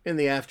in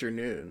the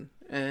afternoon,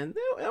 and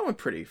that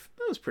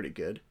was pretty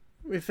good.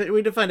 We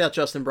did find out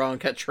Justin Braun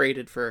got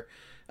traded for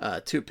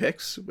 2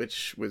 picks,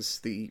 which was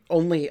the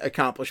only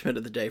accomplishment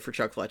of the day for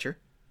Chuck Fletcher.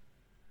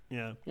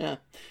 Yeah. Yeah.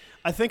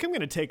 I think I'm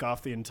going to take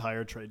off the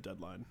entire trade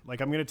deadline.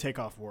 Like, I'm going to take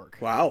off work.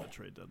 Wow. For the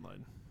trade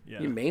deadline. Yeah.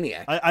 You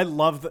maniac. I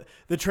love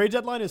the trade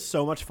deadline is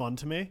so much fun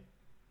to me.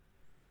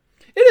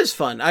 It is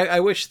fun. I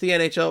wish the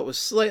NHL was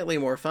slightly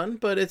more fun,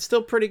 but it's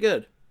still pretty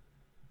good.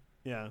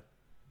 Yeah.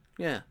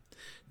 Yeah.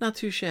 Not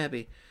too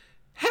shabby.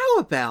 How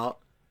about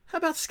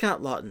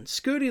Scott Lawton?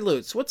 Scooty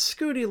Lutz. What's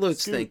Scooty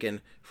Lutz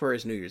thinking for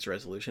his New Year's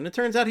resolution? It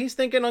turns out he's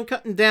thinking on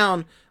cutting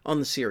down on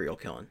the serial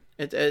killing.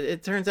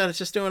 It turns out it's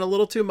just doing a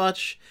little too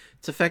much.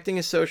 It's affecting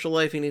his social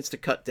life. He needs to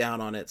cut down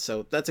on it.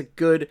 So that's a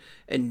good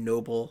and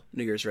noble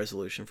New Year's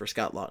resolution for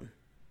Scott Lawton.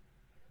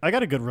 I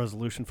got a good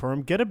resolution for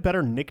him. Get a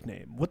better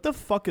nickname. What the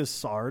fuck is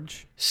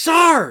Sarge?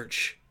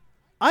 Sarge!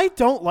 I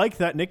don't like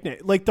that nickname.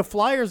 Like, the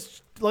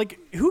Flyers, like,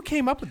 who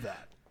came up with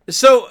that?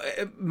 So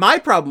my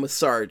problem with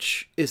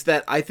Sarge is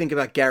that I think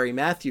about Gary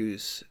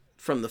Matthews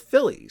from the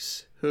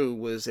Phillies, who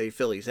was a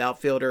Phillies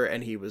outfielder,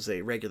 and he was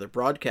a regular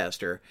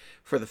broadcaster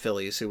for the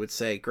Phillies, who would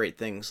say great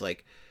things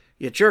like,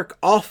 you jerk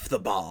off the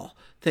ball,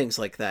 things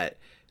like that.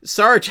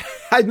 Sarge,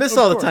 I miss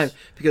all the time,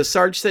 because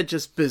Sarge said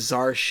just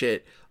bizarre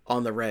shit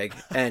on the reg,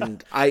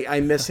 and I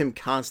miss him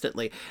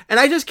constantly. And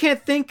I just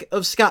can't think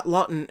of Scott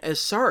Lawton as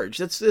Sarge.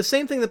 That's the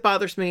same thing that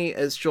bothers me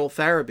as Joel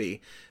Farabee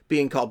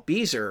being called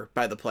Beezer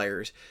by the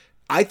players.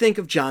 I think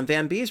of John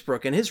Van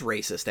Beesbrook and his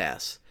racist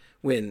ass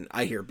when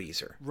I hear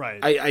Beezer.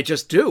 Right. I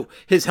just do.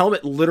 His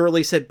helmet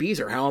literally said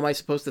Beezer. How am I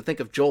supposed to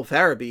think of Joel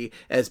Farabee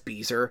as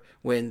Beezer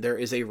when there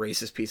is a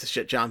racist piece of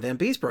shit John Van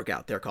Beesbrook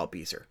out there called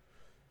Beezer?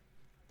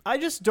 I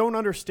just don't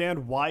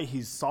understand why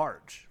he's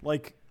Sarge.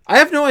 Like, I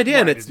have no idea,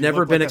 and it's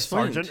never been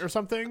explained. Sergeant or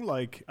something?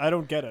 Like, I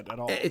don't get it at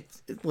all.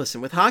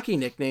 Listen, with hockey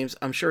nicknames,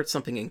 I'm sure it's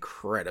something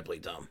incredibly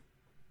dumb.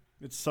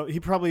 He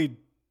probably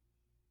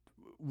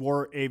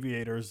wore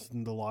aviators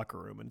in the locker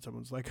room, and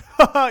someone's like,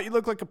 "Ha, you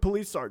look like a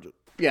police sergeant."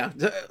 Yeah,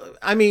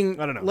 I mean,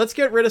 I don't know. Let's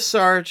get rid of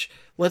Sarge.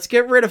 Let's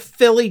get rid of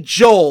Philly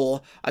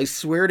Joel. I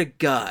swear to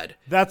God,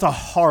 that's a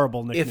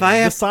horrible nickname.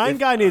 The sign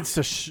guy needs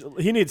to.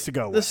 He needs to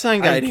go. The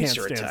sign guy needs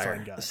to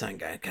retire. The sign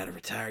guy got to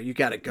retire. You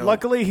got to go.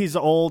 Luckily, he's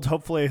old.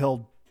 Hopefully,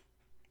 he'll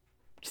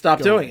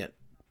stop doing it.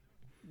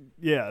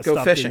 Yeah, go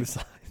stop fishing.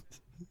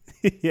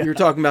 Yeah. You're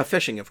talking about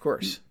fishing, of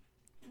course.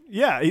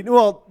 Yeah,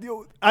 well,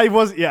 I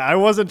wasn't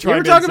trying.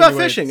 You were talking about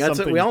fishing. That's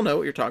it. We all know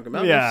what you're talking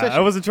about. Yeah,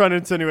 I wasn't trying to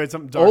insinuate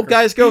something darker. Old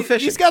guys go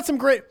fishing. He's got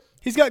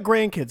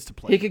grandkids to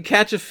play. He could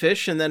catch a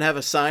fish and then have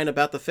a sign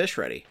about the fish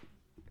ready.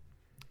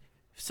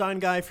 Sign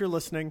guy, if you're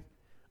listening,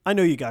 I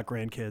know you got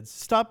grandkids.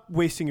 Stop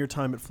wasting your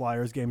time at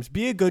Flyers games.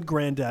 Be a good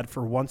granddad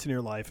for once in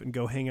your life and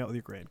go hang out with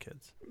your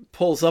grandkids.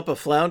 Pulls up a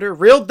flounder,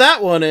 reeled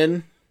that one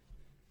in.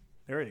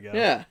 There you go.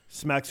 Yeah.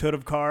 Smacks hood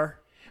of car.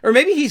 Or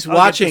maybe he's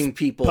watching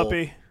people.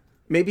 Puppy.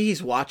 Maybe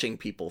he's watching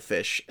people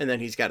fish, and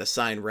then he's got a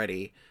sign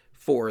ready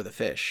for the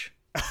fish.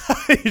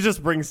 He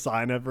just brings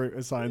signs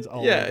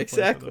all yeah,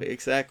 over the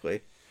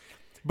exactly.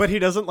 But he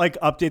doesn't like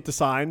update the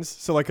signs.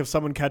 So like if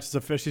someone catches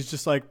a fish, he's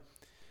just like,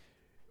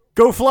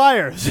 "Go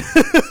Flyers!"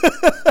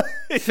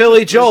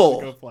 Philly Joel.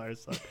 Go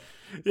Flyers. Son.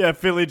 Yeah,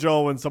 Philly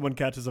Joel when someone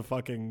catches a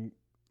fucking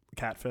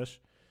catfish.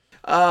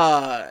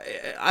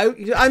 I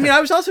mean,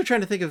 I was also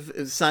trying to think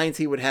of signs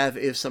he would have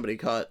if somebody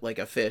caught like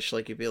a fish.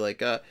 Like he'd be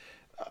like,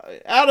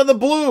 out of the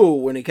blue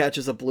when he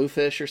catches a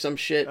bluefish or some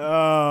shit.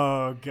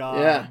 Oh God,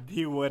 yeah,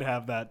 he would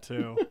have that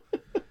too.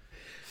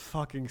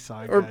 Fucking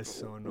sign guy's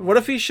so annoying. What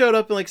if he showed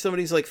up and like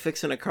somebody's like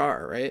fixing a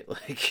car, right?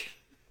 Like,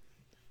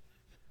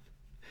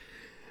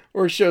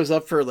 or shows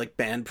up for like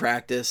band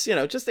practice. You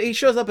know, just he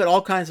shows up at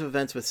all kinds of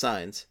events with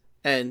signs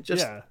and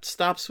just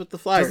stops with the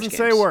Flyers. Doesn't games.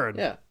 say a word.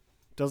 Yeah,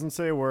 doesn't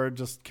say a word.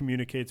 Just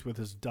communicates with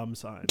his dumb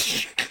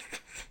signs.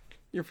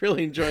 You're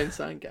really enjoying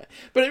sign guy,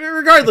 but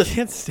regardless, I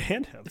can't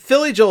stand him.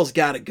 Philly Joel's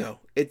got to go.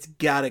 It's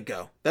got to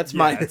go. That's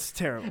It's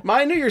terrible.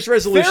 My New Year's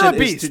resolution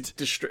is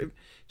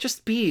to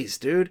Just bees,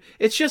 dude.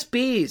 It's just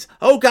bees.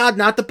 Oh, God,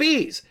 not the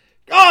bees.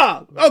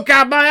 Oh,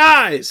 God, my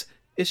eyes.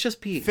 It's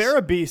just bees.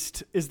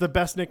 Farabeast is the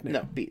best nickname.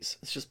 No, bees.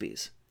 It's just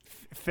bees.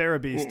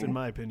 Farabeast, in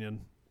my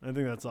opinion. I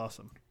think that's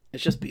awesome.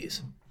 It's just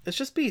bees. It's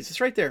just bees. It's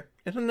right there.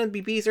 It doesn't have to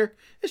be beezer.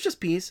 It's just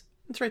bees.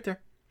 It's right there.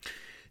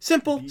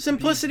 Simple.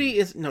 Simplicity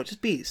is... No,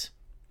 just bees.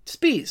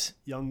 Just bees.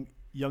 Young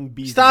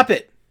bees. Stop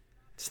it.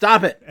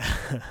 Stop it.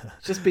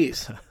 It's just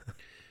bees.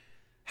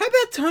 How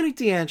about Tony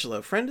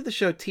D'Angelo, friend of the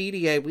show,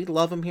 TDA? We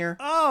love him here.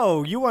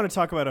 Oh, you want to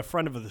talk about a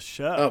friend of the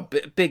show? Oh,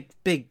 big.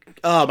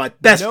 Oh, my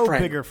best friend. No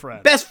bigger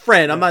friend. Best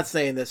friend. Yeah. I'm not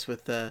saying this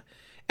with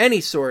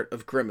any sort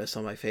of grimace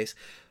on my face.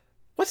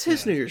 What's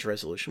his New Year's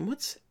resolution?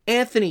 What's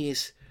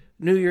Anthony's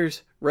New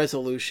Year's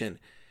resolution?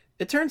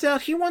 It turns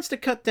out he wants to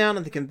cut down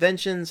on the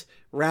conventions,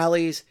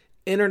 rallies,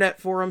 internet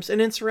forums, and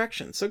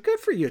insurrections. So good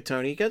for you,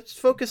 Tony. You got to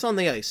focus on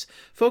the ice.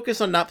 Focus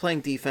on not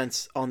playing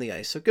defense on the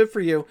ice. So good for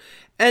you.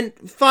 And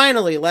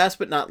finally, last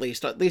but not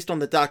least, at least on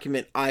the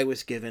document I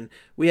was given,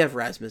 we have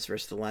Rasmus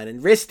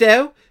Ristolainen.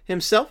 Risto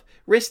himself.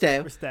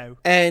 Risto.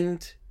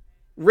 And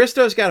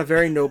Risto's got a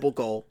very noble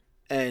goal.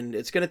 And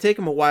it's going to take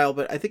him a while,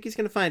 but I think he's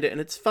going to find it. And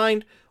it's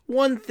find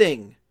one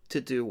thing to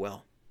do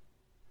well.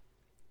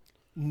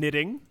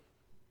 Knitting.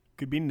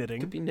 Could be knitting.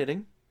 Could be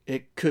knitting.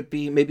 It could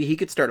be, maybe he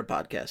could start a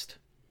podcast.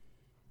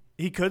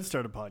 He could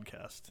start a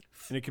podcast,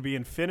 and it could be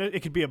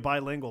It could be a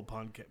bilingual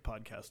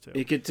podcast too.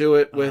 He could do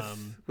it with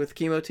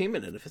Chemo Team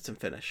in it if it's in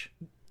Finnish.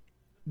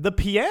 The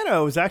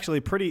piano is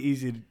actually pretty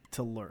easy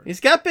to learn.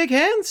 He's got big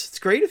hands. It's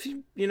great if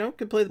you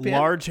can play the piano.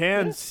 Large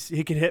hands. Yeah.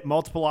 He can hit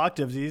multiple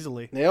octaves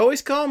easily. They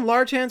always call him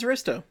Large Hands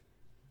Risto.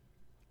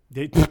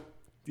 They do.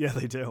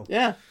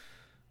 Yeah,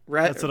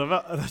 right. That's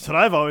what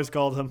I've always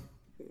called him.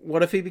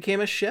 What if he became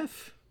a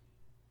chef?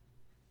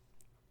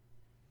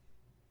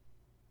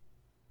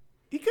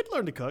 He could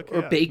learn to cook.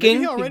 Or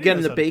baking. He could get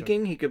into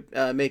baking. He could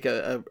make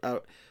a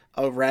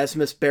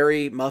Rasmus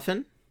Berry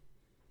muffin.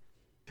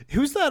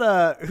 Who's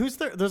that? Who's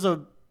there? There's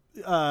a,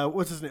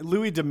 what's his name?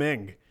 Louis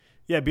Domingue.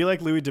 Yeah, be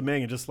like Louis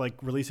Domingue and just like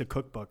release a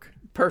cookbook.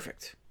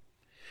 Perfect.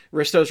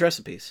 Risto's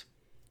recipes.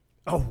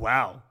 Oh,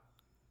 wow.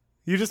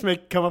 You just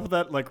come up with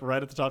that like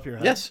right at the top of your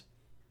head? Yes.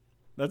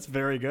 That's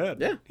very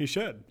good. Yeah. He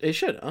should.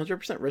 100%.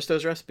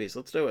 Risto's recipes.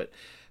 Let's do it.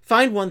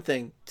 Find one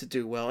thing to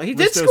do well. He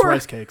did score.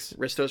 Rice cakes.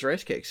 Risto's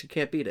rice cakes. You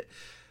can't beat it.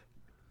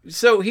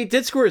 So he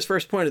did score his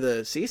first point of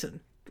the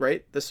season,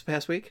 right? This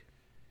past week?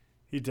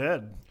 He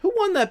did. Who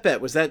won that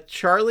bet? Was that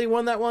Charlie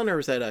won that one, or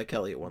was that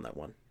Kelly who won that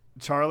one?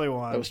 Charlie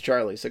won. That was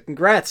Charlie. So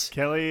congrats.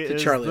 Kelly to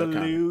is Charlie the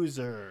O'Connor.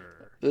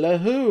 loser.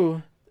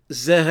 Lahu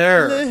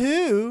Zahir.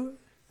 Lahu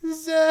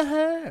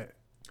Zahir.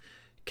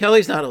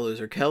 Kelly's not a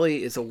loser.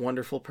 Kelly is a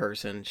wonderful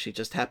person. She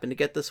just happened to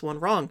get this one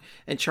wrong.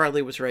 And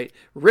Charlie was right.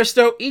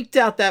 Risto eked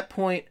out that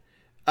point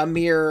a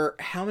mere,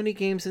 how many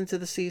games into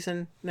the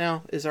season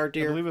now is our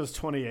dear? I believe it was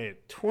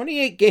 28.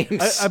 28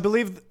 games. I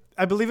believe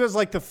it was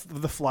like the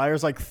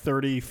Flyers' like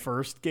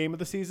 31st game of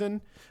the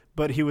season,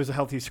 but he was a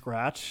healthy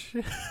scratch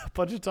a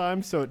bunch of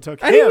times, so it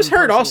took. And he was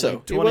hurt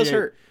also. He was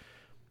hurt.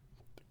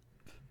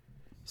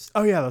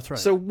 Oh yeah, that's right.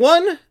 So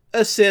 1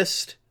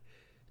 assist,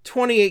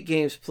 28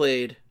 games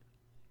played.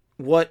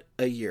 What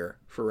a year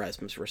for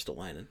Rasmus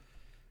Ristolainen.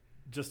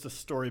 Just a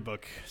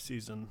storybook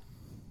season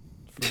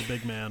for the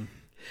big man.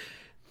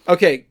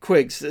 Okay,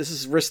 Quigs, this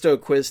is Risto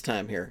quiz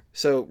time here.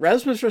 So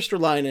Rasmus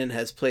Ristolainen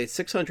has played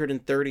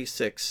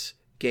 636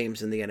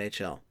 games in the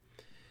NHL.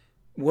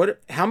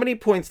 How many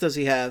points does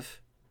he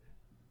have?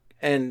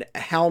 And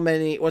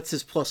what's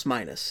his plus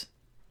minus?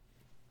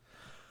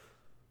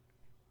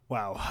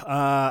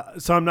 Wow.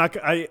 So I'm not.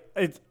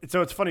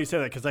 So it's funny you say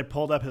that because I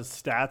pulled up his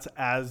stats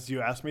as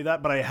you asked me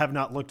that, but I have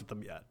not looked at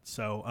them yet.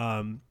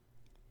 So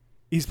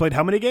he's played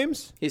how many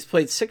games? He's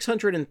played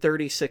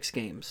 636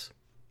 games.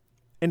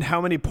 And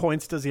how many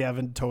points does he have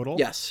in total?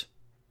 Yes.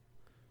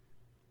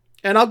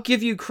 And I'll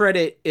give you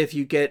credit if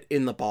you get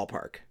in the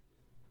ballpark.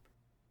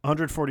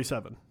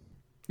 147.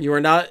 You are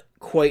not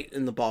quite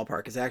in the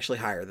ballpark. It's actually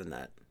higher than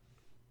that.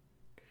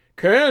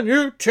 Can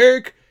you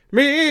take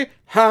me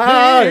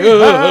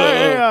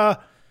higher?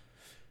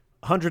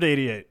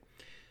 188.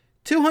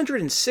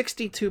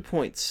 262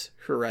 points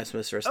for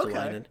Rasmus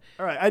Ristolainen. Okay.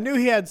 All right. I knew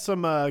he had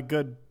some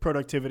good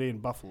productivity in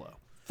Buffalo.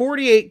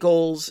 48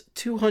 goals,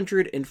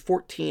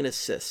 214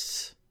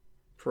 assists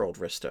for old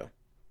Risto.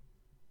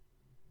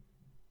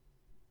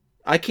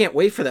 I can't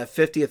wait for that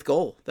 50th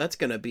goal. That's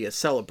going to be a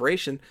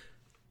celebration.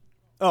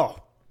 Oh,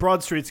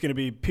 Broad Street's going to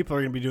be, people are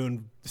going to be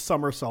doing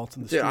somersaults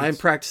in the streets. I'm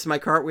practicing my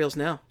cartwheels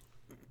now.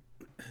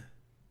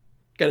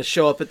 Got to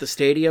show up at the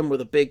stadium with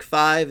a big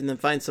 5 and then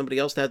find somebody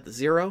else to have the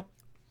 0.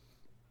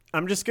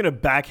 I'm just going to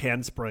back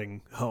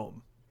handspring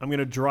home. I'm going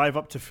to drive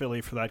up to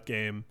Philly for that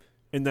game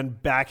and then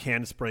back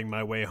handspring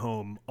my way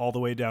home all the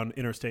way down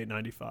Interstate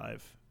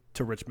 95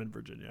 to Richmond,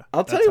 Virginia.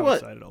 I'll tell you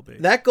what,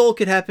 that goal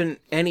could happen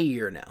any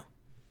year now.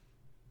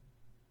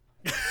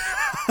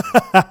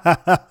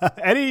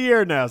 Any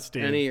year now,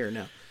 Steve. Any year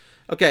now.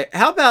 Okay,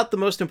 how about the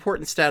most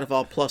important stat of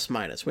all, plus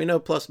minus? We know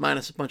plus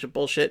minus is a bunch of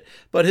bullshit,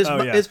 but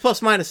his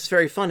plus minus is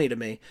very funny to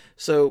me.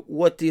 So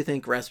what do you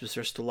think Rasmus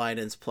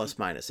Ristolainen's plus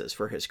minus is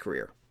for his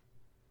career?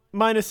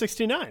 Minus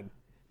 69.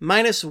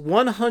 Minus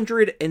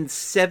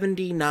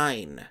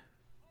 179.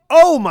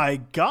 Oh my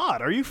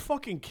God, are you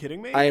fucking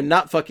kidding me? I am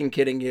not fucking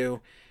kidding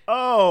you.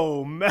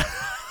 Oh, man.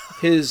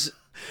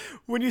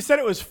 When you said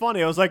it was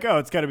funny, I was like, oh,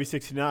 it's got to be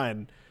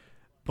 69.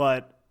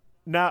 But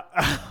now...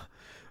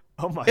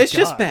 Oh my God. It's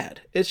just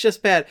bad. It's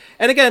just bad.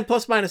 And again,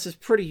 plus minus is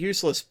pretty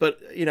useless, but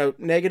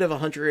negative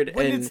 100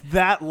 when it's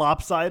that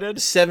lopsided,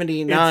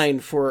 79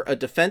 for a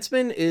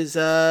defenseman is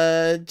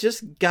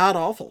just god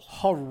awful.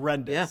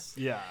 Horrendous.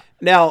 Yeah.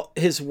 Now,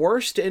 his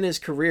worst in his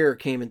career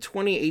came in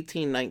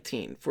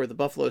 2018-19 for the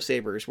Buffalo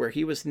Sabres, where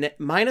he was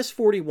minus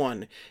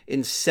 41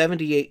 in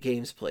 78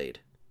 games played.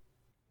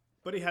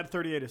 But he had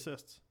 38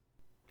 assists.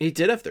 He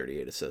did have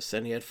 38 assists,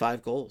 and he had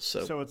 5 goals.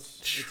 So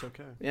it's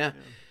okay. Yeah.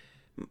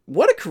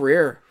 What a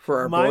career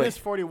for our minus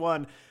boy.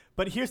 41.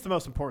 But here's the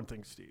most important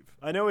thing, Steve.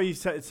 I know it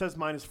says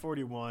minus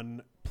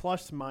 41,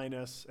 plus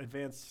minus,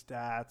 advanced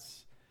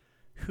stats.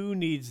 Who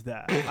needs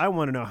that? I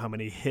want to know how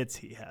many hits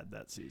he had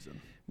that season.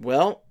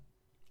 Well,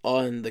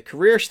 on the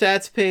career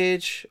stats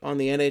page on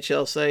the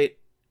NHL site,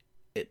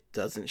 it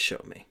doesn't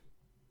show me.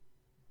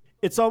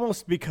 It's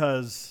almost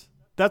because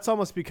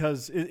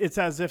it's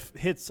as if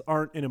hits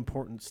aren't an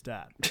important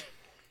stat.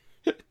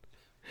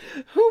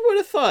 Who would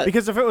have thought?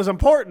 Because if it was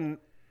important,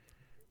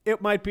 it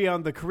might be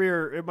on the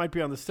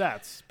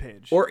stats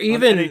page. Or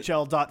even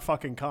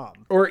NHL.fucking.com.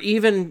 Or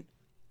even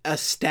a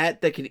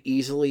stat that could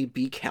easily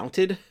be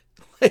counted.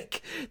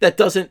 Like, that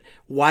doesn't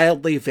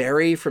wildly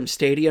vary from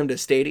stadium to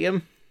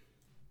stadium.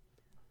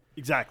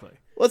 Exactly.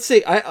 Let's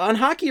see. On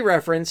Hockey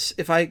Reference,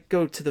 if I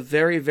go to the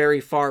very, very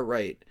far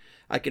right,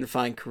 I can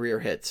find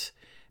career hits.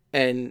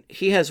 And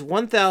he has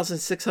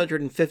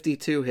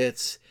 1,652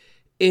 hits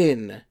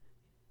in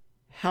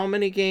how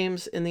many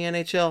games in the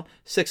NHL?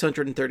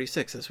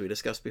 636, as we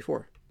discussed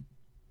before.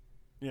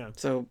 Yeah.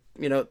 So,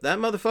 that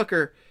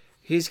motherfucker,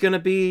 he's going to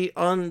be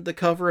on the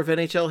cover of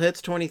NHL Hits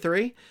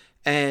 23,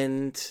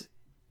 and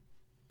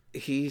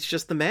he's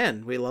just the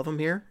man. We love him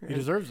here. He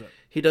deserves it.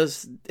 He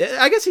does.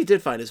 I guess he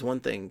did find his one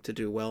thing to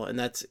do well, and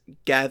that's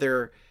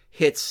gather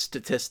hits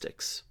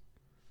statistics.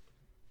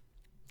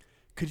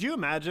 Could you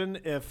imagine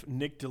if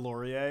Nick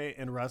Delorier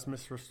and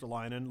Rasmus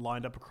Ristolainen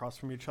lined up across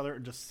from each other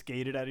and just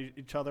skated at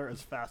each other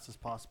as fast as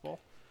possible?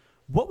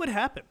 What would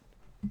happen?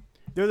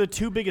 They're the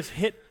two biggest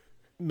hit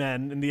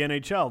men in the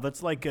NHL.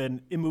 That's like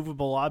an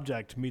immovable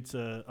object meets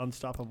an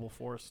unstoppable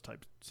force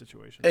type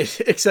situation.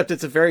 Except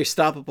it's a very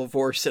stoppable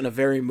force and a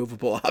very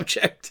movable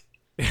object.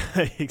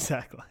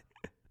 Exactly.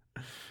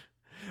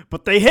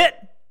 But they hit.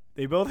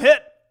 They both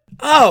hit.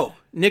 Oh,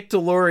 Nick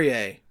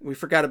Delorier. We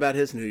forgot about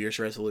his New Year's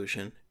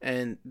resolution.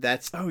 And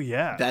that's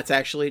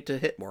actually to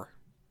hit more.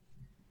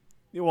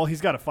 Well, he's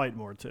got to fight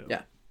more, too.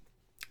 Yeah.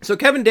 So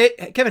Kevin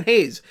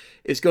Hayes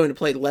is going to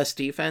play less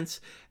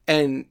defense,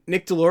 and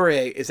Nick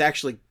Delorier is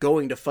actually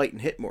going to fight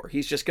and hit more.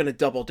 He's just going to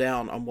double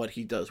down on what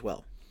he does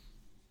well.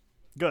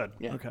 Good.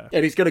 Yeah. Okay.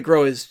 And he's going to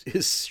grow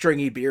his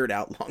stringy beard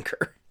out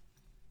longer.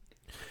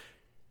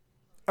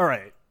 All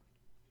right.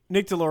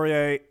 Nick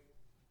Delorier,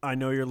 I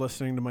know you're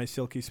listening to my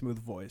silky smooth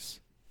voice.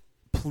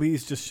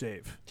 Please just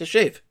shave. Just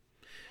shave.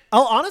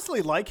 I'll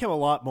honestly like him a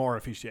lot more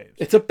if he shaves.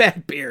 It's a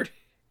bad beard.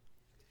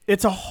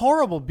 It's a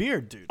horrible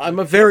beard, dude. I'm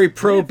a very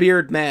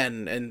pro-beard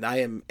man, and I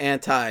am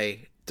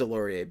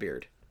anti-Delorier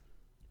beard.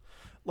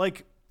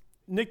 Like,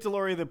 Nick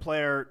Delorier, the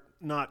player,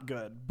 not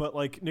good. But,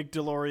 like, Nick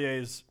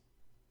Delorier's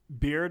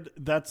beard,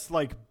 that's,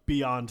 like,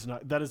 beyond.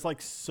 That is,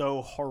 like,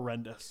 so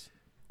horrendous.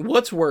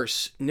 What's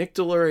worse, Nick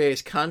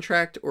Delorier's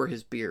contract or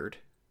his beard?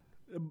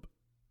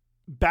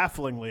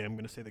 Bafflingly, I'm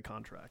going to say the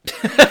contract.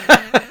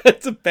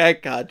 It's a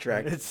bad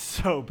contract. It's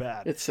so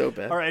bad. It's so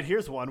bad. All right,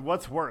 here's one.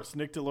 What's worse,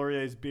 Nick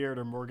Delorier's beard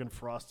or Morgan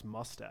Frost's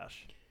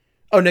mustache?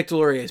 Oh, Nick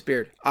Delorier's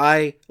beard.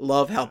 I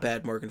love how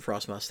bad Morgan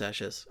Frost's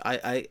mustache is.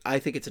 I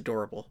think it's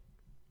adorable.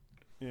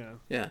 Yeah.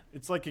 Yeah.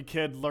 It's like a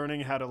kid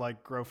learning how to,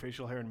 like, grow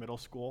facial hair in middle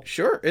school.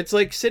 Sure. It's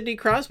like Sidney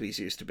Crosby's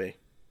used to be.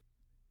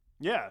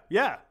 Yeah.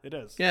 Yeah, it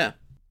is. Yeah.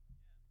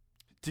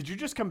 Did you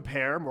just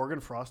compare Morgan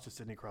Frost to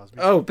Sidney Crosby?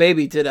 Oh,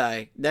 baby, did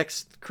I.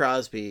 Next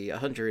Crosby,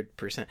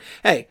 100%.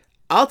 Hey,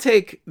 I'll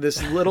take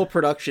this little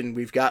production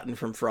we've gotten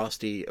from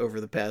Frosty over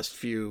the past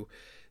few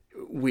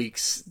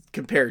weeks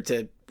compared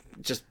to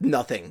just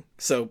nothing.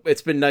 So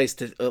it's been nice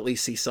to at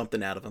least see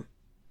something out of him.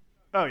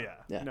 Oh, yeah.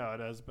 No,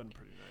 it has been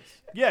pretty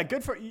nice. Yeah,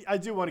 good for... I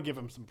do want to give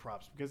him some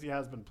props because he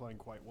has been playing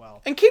quite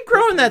well. And keep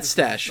growing that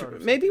stash.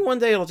 Maybe one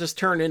day it'll just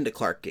turn into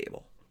Clark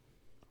Gable.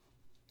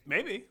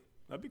 Maybe.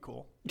 That'd be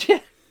cool. Yeah.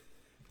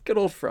 Good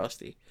old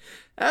Frosty.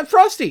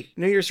 Frosty,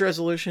 New Year's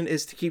resolution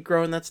is to keep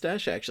growing that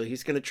stash, actually.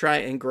 He's going to try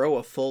and grow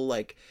a full,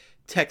 like,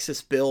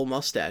 Texas Bill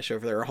mustache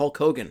over there, or Hulk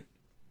Hogan.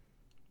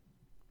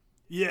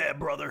 Yeah,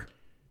 brother.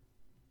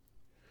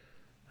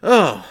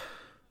 Oh,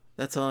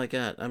 that's all I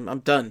got. I'm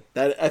done.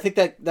 I think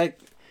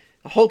that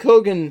Hulk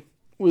Hogan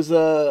was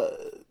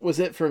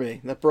it for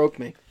me. That broke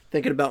me.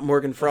 Thinking about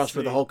Morgan Frost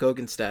for the Hulk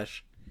Hogan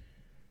stash.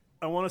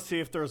 I want to see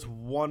if there's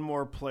one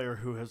more player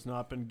who has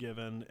not been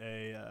given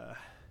a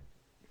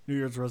New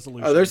Year's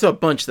resolution. Oh, there's a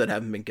bunch that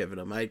haven't been given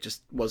them. I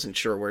just wasn't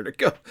sure where to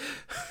go.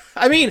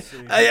 I mean,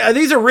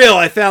 these are real.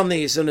 I found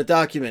these in a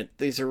document.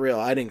 These are real.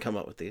 I didn't come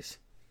up with these.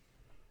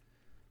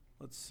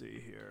 Let's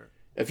see here.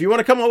 If you want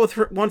to come up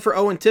with one for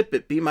Owen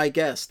Tippett, be my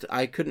guest.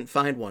 I couldn't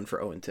find one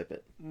for Owen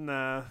Tippett.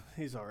 Nah,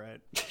 he's all right.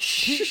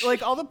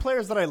 Like, all the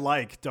players that I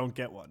like don't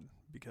get one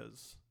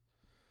because...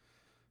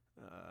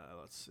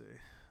 let's see.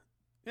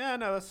 Yeah,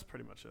 no, that's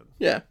pretty much it.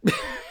 Yeah. I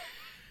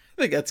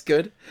think that's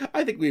good.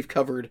 I think we've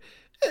covered...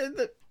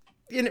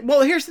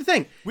 well, here's the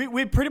thing.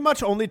 We pretty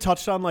much only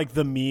touched on, like,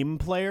 the meme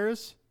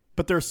players,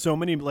 but there's so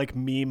many, like,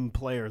 meme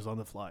players on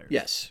the Flyers.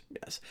 Yes.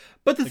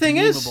 But the like, thing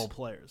is,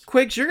 players.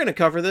 Quigs, you're going to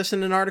cover this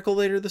in an article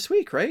later this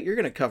week, right? You're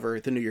going to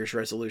cover the New Year's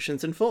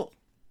resolutions in full.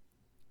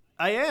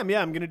 I am,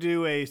 yeah. I'm going to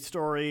do a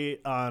story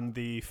on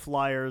the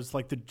Flyers,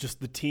 like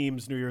just the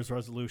team's New Year's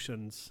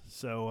resolutions.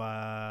 So,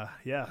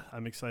 yeah,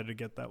 I'm excited to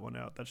get that one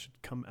out. That should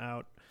come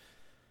out.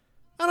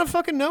 I don't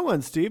fucking know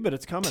when, Steve, but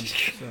it's coming.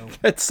 So.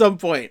 At some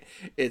point,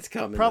 it's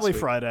coming. Probably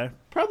Friday.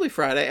 Probably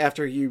Friday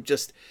after you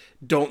just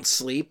don't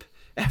sleep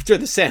after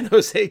the San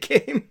Jose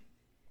game.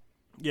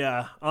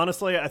 Yeah,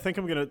 honestly, I think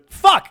I'm going to...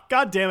 Fuck!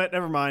 God damn it,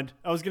 never mind.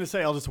 I was going to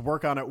say I'll just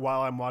work on it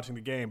while I'm watching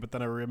the game, but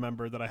then I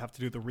remembered that I have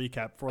to do the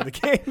recap for the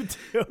game,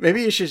 too.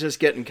 Maybe you should just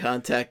get in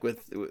contact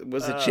with,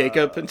 was it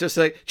Jacob? And just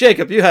say,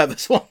 Jacob, you have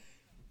this one.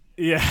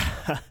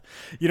 Yeah.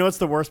 You know what's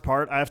the worst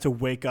part? I have to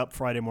wake up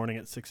Friday morning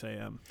at 6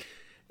 a.m.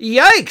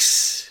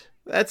 Yikes!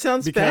 That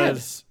sounds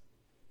bad.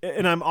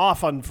 And I'm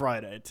off on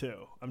Friday,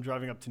 too. I'm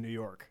driving up to New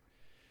York.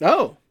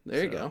 Oh,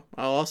 there you go.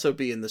 I'll also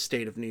be in the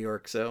state of New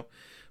York, so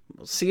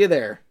we'll see you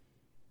there.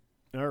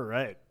 All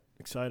right.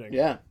 Exciting.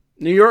 Yeah.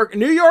 New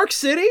York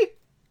City?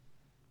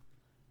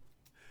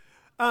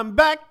 I'm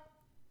back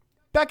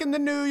in the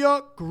New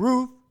York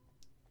groove.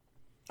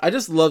 I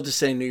just love to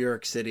say New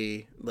York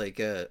City like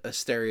a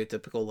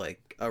stereotypical,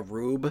 like a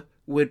rube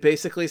would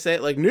basically say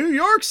it, like New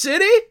York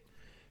City?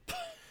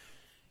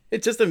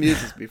 It just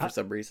amuses me for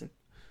some reason.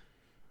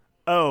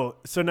 Oh,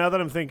 so now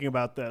that I'm thinking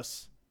about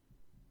this,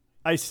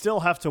 I still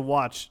have to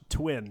watch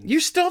Twins.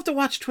 You still have to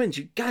watch Twins,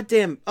 you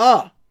goddamn...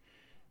 I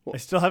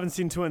still haven't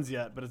seen Twins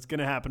yet, but it's going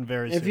to happen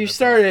very soon. If you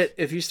start at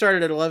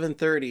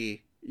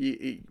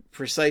 11:30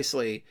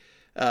 precisely,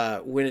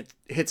 when it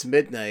hits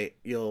midnight,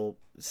 you'll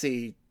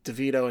see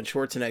DeVito and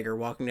Schwarzenegger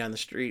walking down the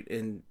street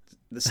in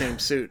the same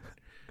suit.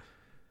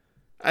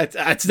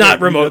 It's not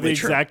remotely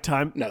true. Exact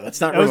time? No,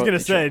 that's not. I was going to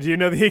say, do you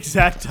know the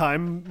exact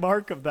time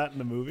mark of that in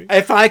the movie?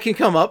 If I can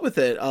come up with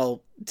it,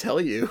 I'll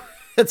tell you.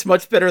 It's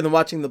much better than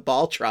watching the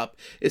ball drop.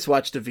 Is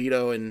watch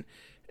DeVito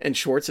and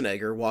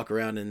Schwarzenegger walk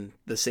around in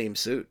the same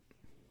suit.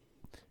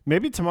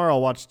 Maybe tomorrow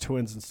I'll watch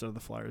Twins instead of the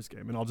Flyers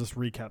game, and I'll just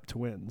recap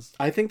Twins.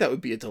 I think that would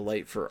be a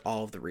delight for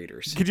all of the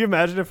readers. Could you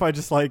imagine if I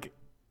just, like,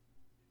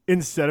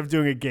 instead of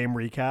doing a game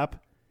recap,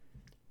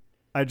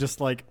 I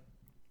just, like,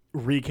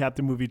 recap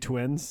the movie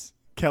Twins?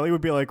 Kelly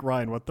would be like,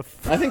 Ryan, what the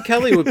fuck? I think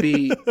Kelly would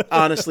be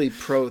honestly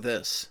pro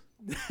this.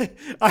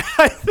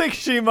 I think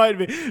she might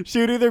be.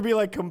 She would either be,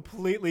 like,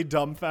 completely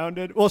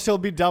dumbfounded. Well, she'll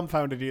be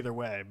dumbfounded either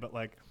way, but,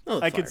 like,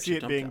 I could see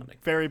it being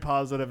very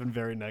positive and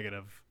very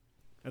negative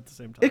at the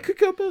same time. It could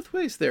go both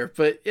ways there,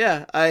 but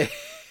yeah, I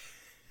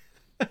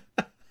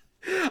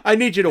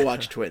need you to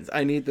watch Twins.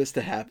 I need this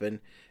to happen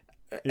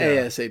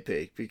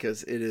ASAP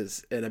because it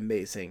is an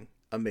amazing,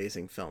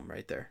 amazing film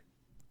right there.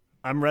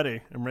 I'm ready.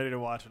 I'm ready to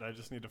watch it. I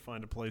just need to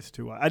find a place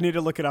to watch. I need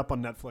to look it up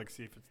on Netflix,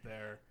 see if it's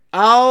there.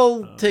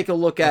 I'll take a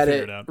look at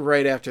it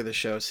right after the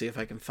show, see if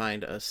I can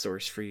find a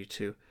source for you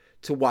to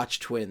watch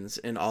Twins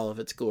in all of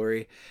its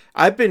glory.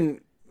 I've been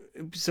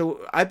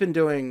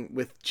doing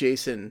with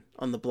Jason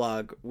on the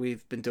blog,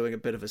 we've been doing a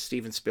bit of a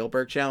Steven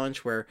Spielberg challenge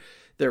where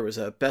there was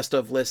a best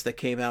of list that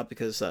came out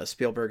because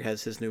Spielberg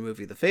has his new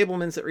movie, The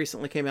Fabelmans, that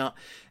recently came out.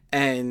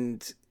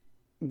 And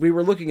we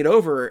were looking it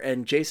over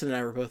and Jason and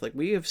I were both like,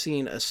 we have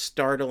seen a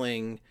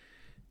startling,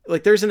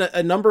 like there's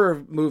a number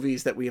of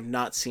movies that we have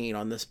not seen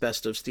on this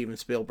best of Steven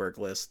Spielberg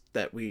list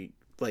that we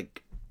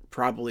like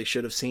probably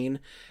should have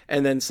seen,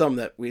 and then some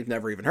that we've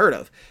never even heard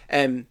of.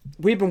 And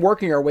we've been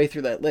working our way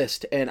through that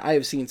list, and I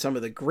have seen some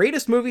of the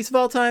greatest movies of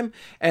all time,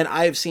 and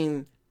I have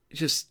seen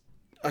just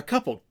a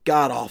couple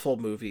god-awful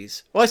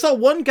movies. Well, I saw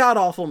one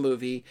god-awful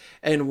movie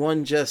and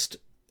one just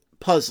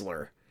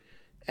puzzler,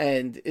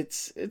 and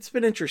it's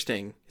been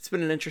interesting. It's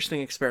been an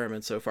interesting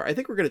experiment so far. I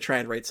think we're going to try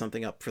and write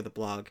something up for the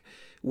blog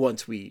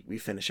once we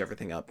finish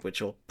everything up,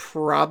 which will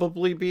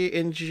probably be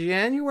in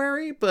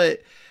January,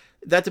 but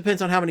that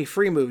depends on how many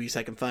free movies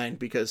I can find,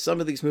 because some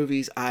of these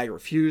movies I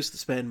refuse to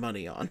spend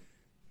money on.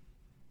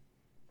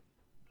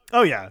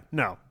 Oh, yeah.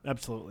 No,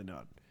 absolutely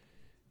not.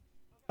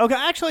 Okay,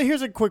 actually,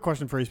 here's a quick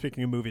question for you,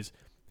 speaking of movies.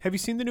 Have you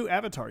seen the new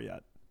Avatar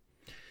yet?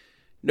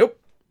 Nope.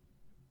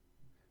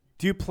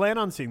 Do you plan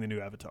on seeing the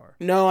new Avatar?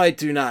 No, I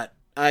do not.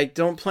 I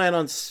don't plan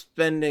on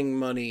spending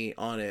money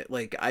on it.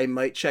 Like, I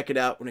might check it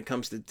out when it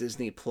comes to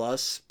Disney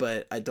Plus,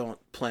 but I don't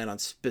plan on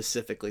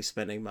specifically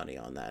spending money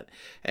on that.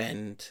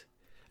 And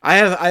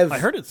I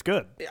heard it's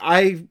good.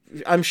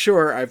 I'm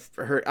sure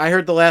I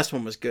heard the last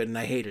one was good and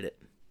I hated it.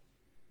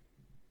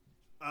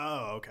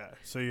 Oh, okay.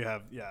 So you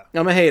have, yeah.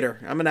 I'm a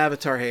hater. I'm an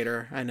Avatar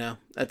hater. I know.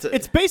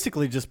 It's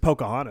basically just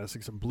Pocahontas,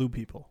 like some blue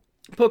people.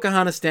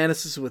 Pocahontas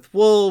dances with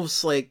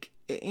wolves. Like,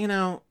 you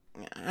know,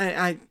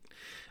 I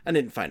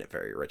didn't find it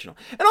very original.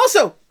 And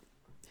also,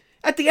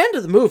 at the end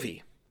of the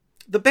movie,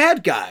 the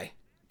bad guy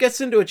gets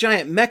into a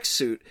giant mech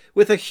suit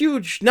with a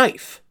huge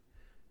knife.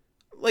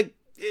 Like,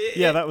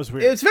 yeah, that was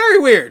weird. It's very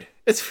weird.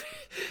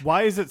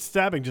 Why is it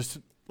stabbing? Just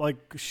like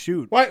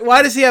shoot.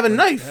 Why does he have a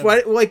knife?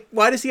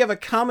 Why does he have a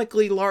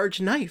comically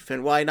large knife?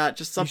 And why not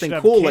just something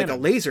cool like a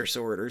laser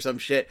sword or some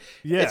shit?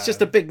 Yeah. It's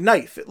just a big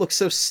knife. It looks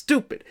so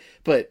stupid.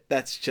 But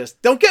that's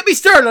just, don't get me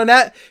started on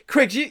that.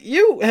 Craig,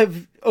 you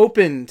have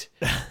opened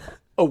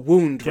a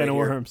wound Can of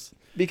worms.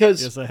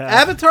 Because yes, I have.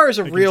 Avatar is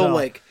a real,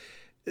 like,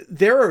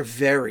 there are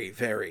very,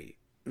 very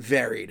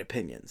varied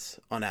opinions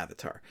on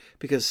Avatar.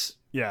 Because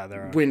yeah,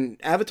 there are. When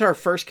Avatar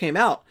first came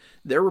out,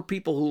 there were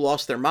people who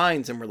lost their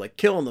minds and were like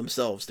killing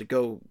themselves to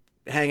go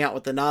hang out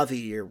with the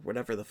Na'vi or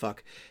whatever the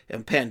fuck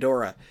in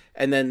Pandora.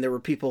 And then there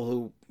were people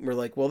who were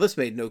like, well, this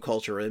made no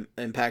cultural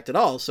impact at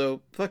all,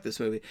 so fuck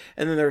this movie.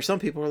 And then there were some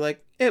people who were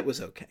like, it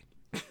was okay.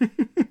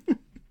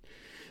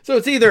 So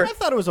it's either I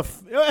thought it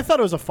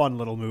was a fun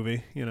little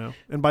movie, you know.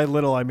 And by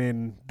little I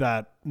mean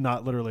that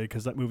not literally,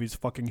 because that movie's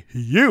fucking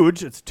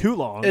huge. It's too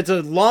long. It's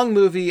a long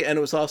movie, and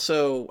it was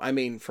also, I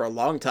mean, for a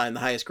long time, the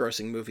highest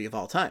grossing movie of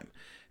all time.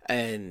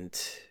 And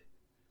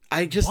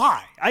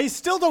why? I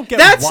still don't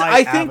get why.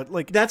 I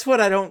think that's what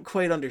I don't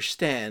quite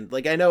understand.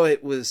 Like, I know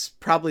it was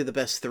probably the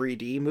best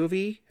 3D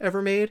movie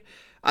ever made.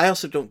 I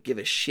also don't give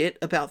a shit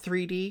about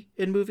 3D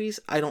in movies.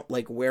 I don't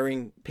like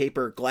wearing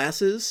paper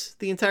glasses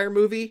the entire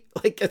movie.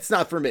 Like, it's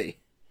not for me.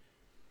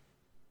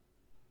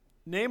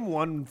 Name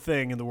one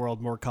thing in the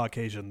world more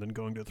Caucasian than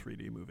going to a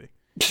 3D movie.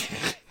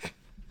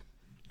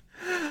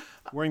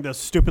 Wearing those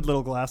stupid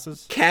little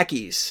glasses?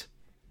 Khakis.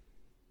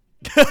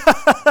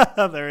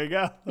 There you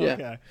go. Yeah,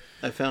 okay.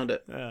 I found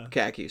it. Yeah.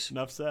 Khakis.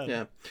 Enough said.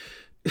 Yeah.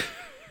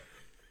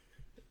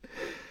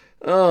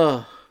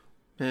 Oh,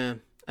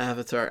 man.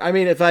 Avatar. I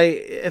mean, if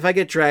I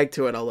get dragged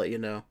to it, I'll let you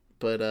know.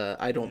 But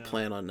I don't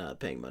plan on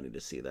paying money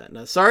to see that.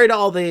 Now, sorry to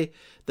all the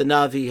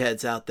Na'vi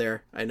heads out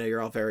there. I know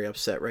you're all very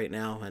upset right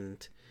now,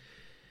 and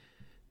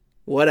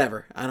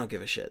whatever. I don't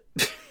give a shit.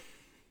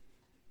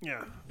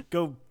 Yeah.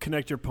 Go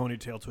connect your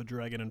ponytail to a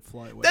dragon and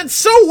fly away. That's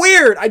so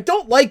weird. I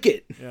don't like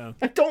it. Yeah.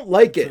 I don't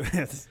like it.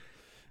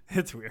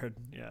 It's weird.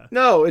 Yeah.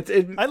 No,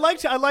 I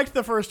liked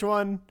the first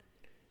one.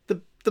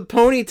 The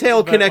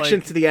ponytail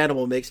connection to the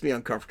animal makes me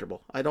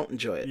uncomfortable. I don't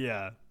enjoy it.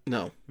 Yeah.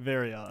 No.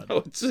 Very odd.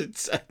 Oh,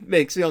 it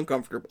makes me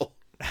uncomfortable.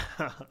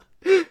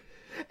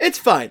 It's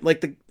fine.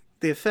 Like,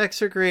 the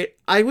effects are great.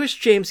 I wish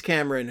James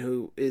Cameron,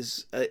 who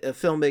is a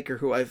filmmaker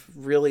who I've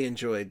really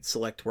enjoyed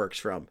select works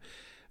from,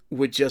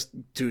 would just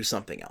do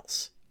something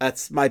else.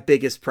 That's my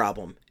biggest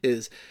problem,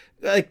 is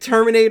like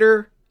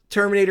Terminator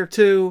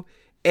 2,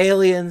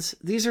 Aliens.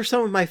 These are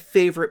some of my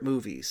favorite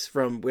movies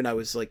from when I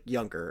was like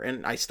younger,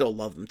 and I still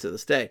love them to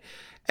this day.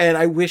 And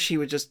I wish he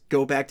would just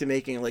go back to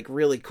making like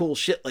really cool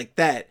shit like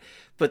that.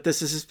 But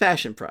this is his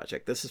passion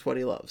project. This is what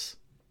he loves.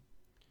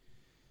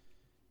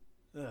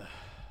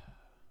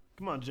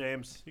 Come on,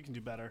 James. You can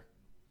do better.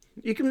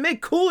 You can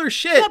make cooler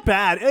shit. It's not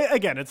bad.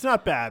 Again, it's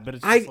not bad, but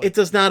it's just it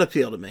does not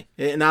appeal to me.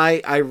 And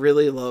I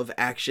really love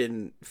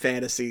action,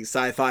 fantasy,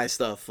 sci-fi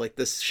stuff. Like,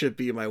 this should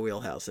be my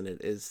wheelhouse, and it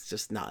is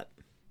just not.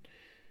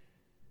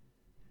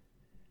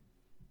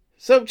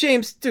 So,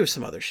 James, do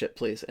some other shit,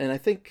 please. And I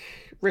think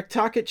Rick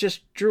Tocchet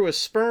just drew a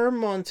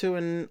sperm onto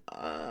an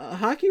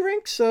hockey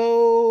rink,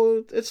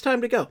 so it's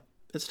time to go.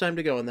 It's time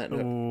to go on that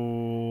note.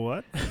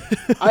 What?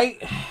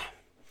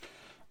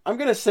 I'm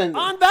going to send...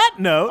 On that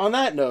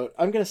note,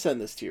 I'm going to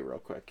send this to you real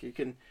quick. You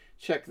can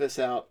check this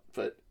out,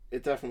 but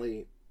it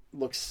definitely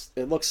looks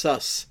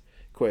sus,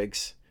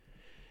 Quigs.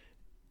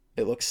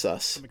 It looks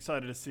sus. I'm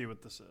excited to see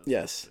what this is.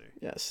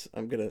 Yes.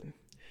 I'm going to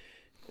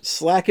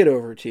slack it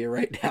over to you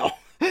right now.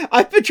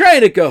 I've been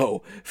trying to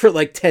go for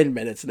like 10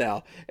 minutes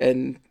now,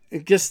 and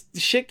just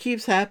shit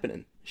keeps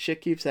happening.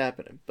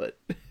 But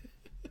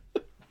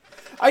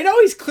I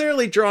know he's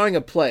clearly drawing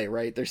a play,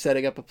 right? They're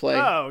setting up a play.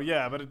 Oh,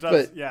 yeah, but it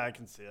does. But, yeah, I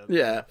can see it.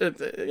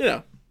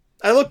 Yeah,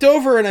 I looked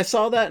over and I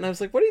saw that, and I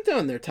was like, what are you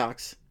doing there,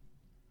 Tox?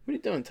 What are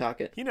you doing,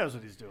 Tocchet? He knows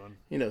what he's doing.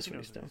 He knows what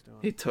he's doing.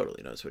 He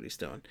totally knows what he's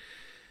doing.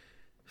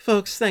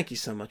 Folks, thank you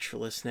so much for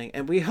listening,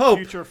 and we hope...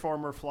 Future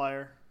former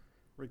Flyer.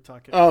 Rick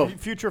Tocchet. Oh.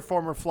 Future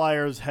former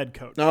Flyers head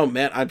coach. Oh,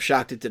 man, I'm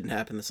shocked it didn't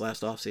happen this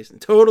last offseason.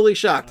 Totally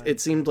shocked. It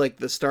seemed like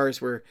the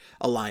stars were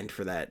aligned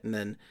for that. And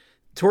then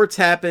Torts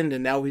happened,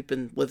 and now we've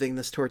been living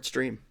this Torts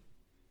dream.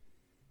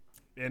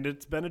 And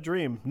it's been a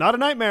dream. Not a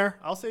nightmare.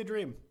 I'll say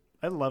dream.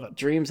 I love it.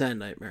 Dreams and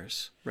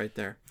nightmares right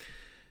there.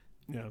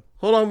 Yeah.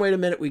 Hold on, wait a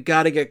minute. We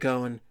got to get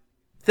going.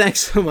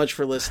 Thanks so much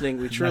for listening.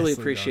 We truly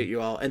Nicely appreciate done.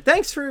 you all. And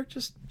thanks for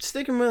just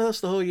sticking with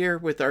us the whole year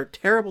with our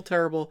terrible,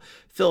 terrible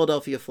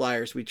Philadelphia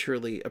Flyers. We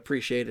truly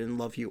appreciate it and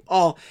love you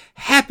all.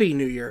 Happy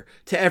New Year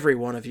to every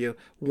one of you.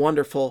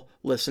 Wonderful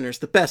listeners,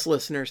 the best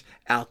listeners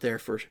out there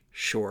for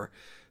sure.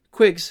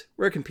 Quigs,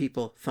 where can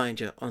people find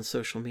you on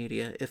social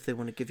media if they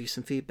want to give you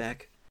some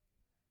feedback?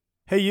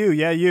 Hey,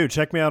 you.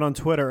 Check me out on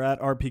Twitter at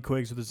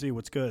RPQuigs with a Z.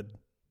 What's good?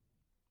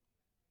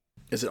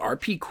 Is it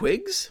RP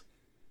Quigs?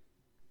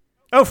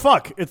 Oh,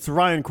 fuck. It's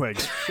Ryan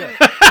Quiggs. Shit.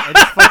 I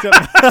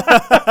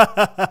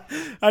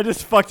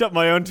just fucked up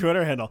my own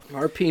Twitter handle.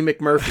 RP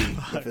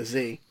McMurphy with a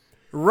Z.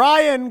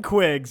 Ryan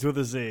Quiggs with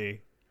a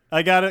Z.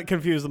 I got it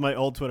confused with my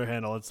old Twitter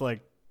handle. It's like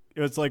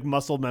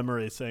muscle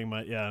memory saying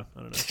I don't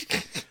know.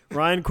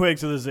 Ryan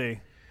Quiggs with a Z.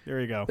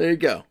 There you go. There you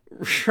go.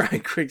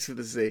 Ryan Quiggs with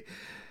a Z.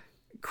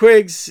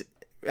 Quiggs.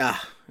 I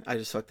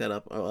just fucked that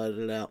up. I'll edit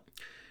it out.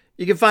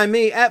 You can find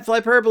me at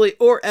Flyperbole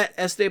or at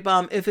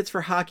Estebomb. If it's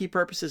for hockey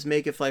purposes,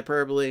 make it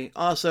Flyperbole.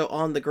 Also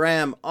on the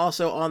gram,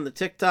 also on the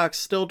TikTok.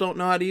 Still don't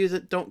know how to use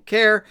it, don't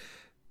care.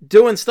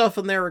 Doing stuff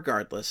on there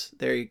regardless.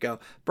 There you go.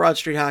 Broad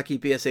Street Hockey,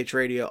 BSH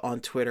Radio on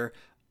Twitter,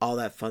 all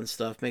that fun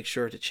stuff. Make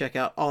sure to check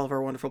out all of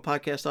our wonderful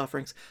podcast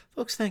offerings.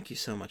 Folks, thank you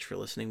so much for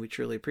listening. We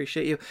truly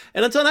appreciate you.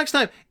 And until next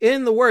time,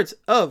 in the words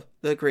of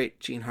the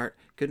great Gene Hart,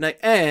 good night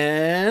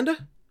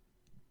and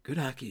good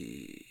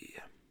hockey.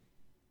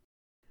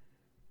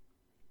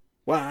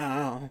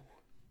 Wow.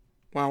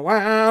 Wow,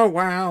 wow,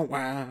 wow,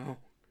 wow.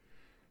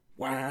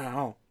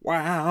 Wow,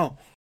 wow.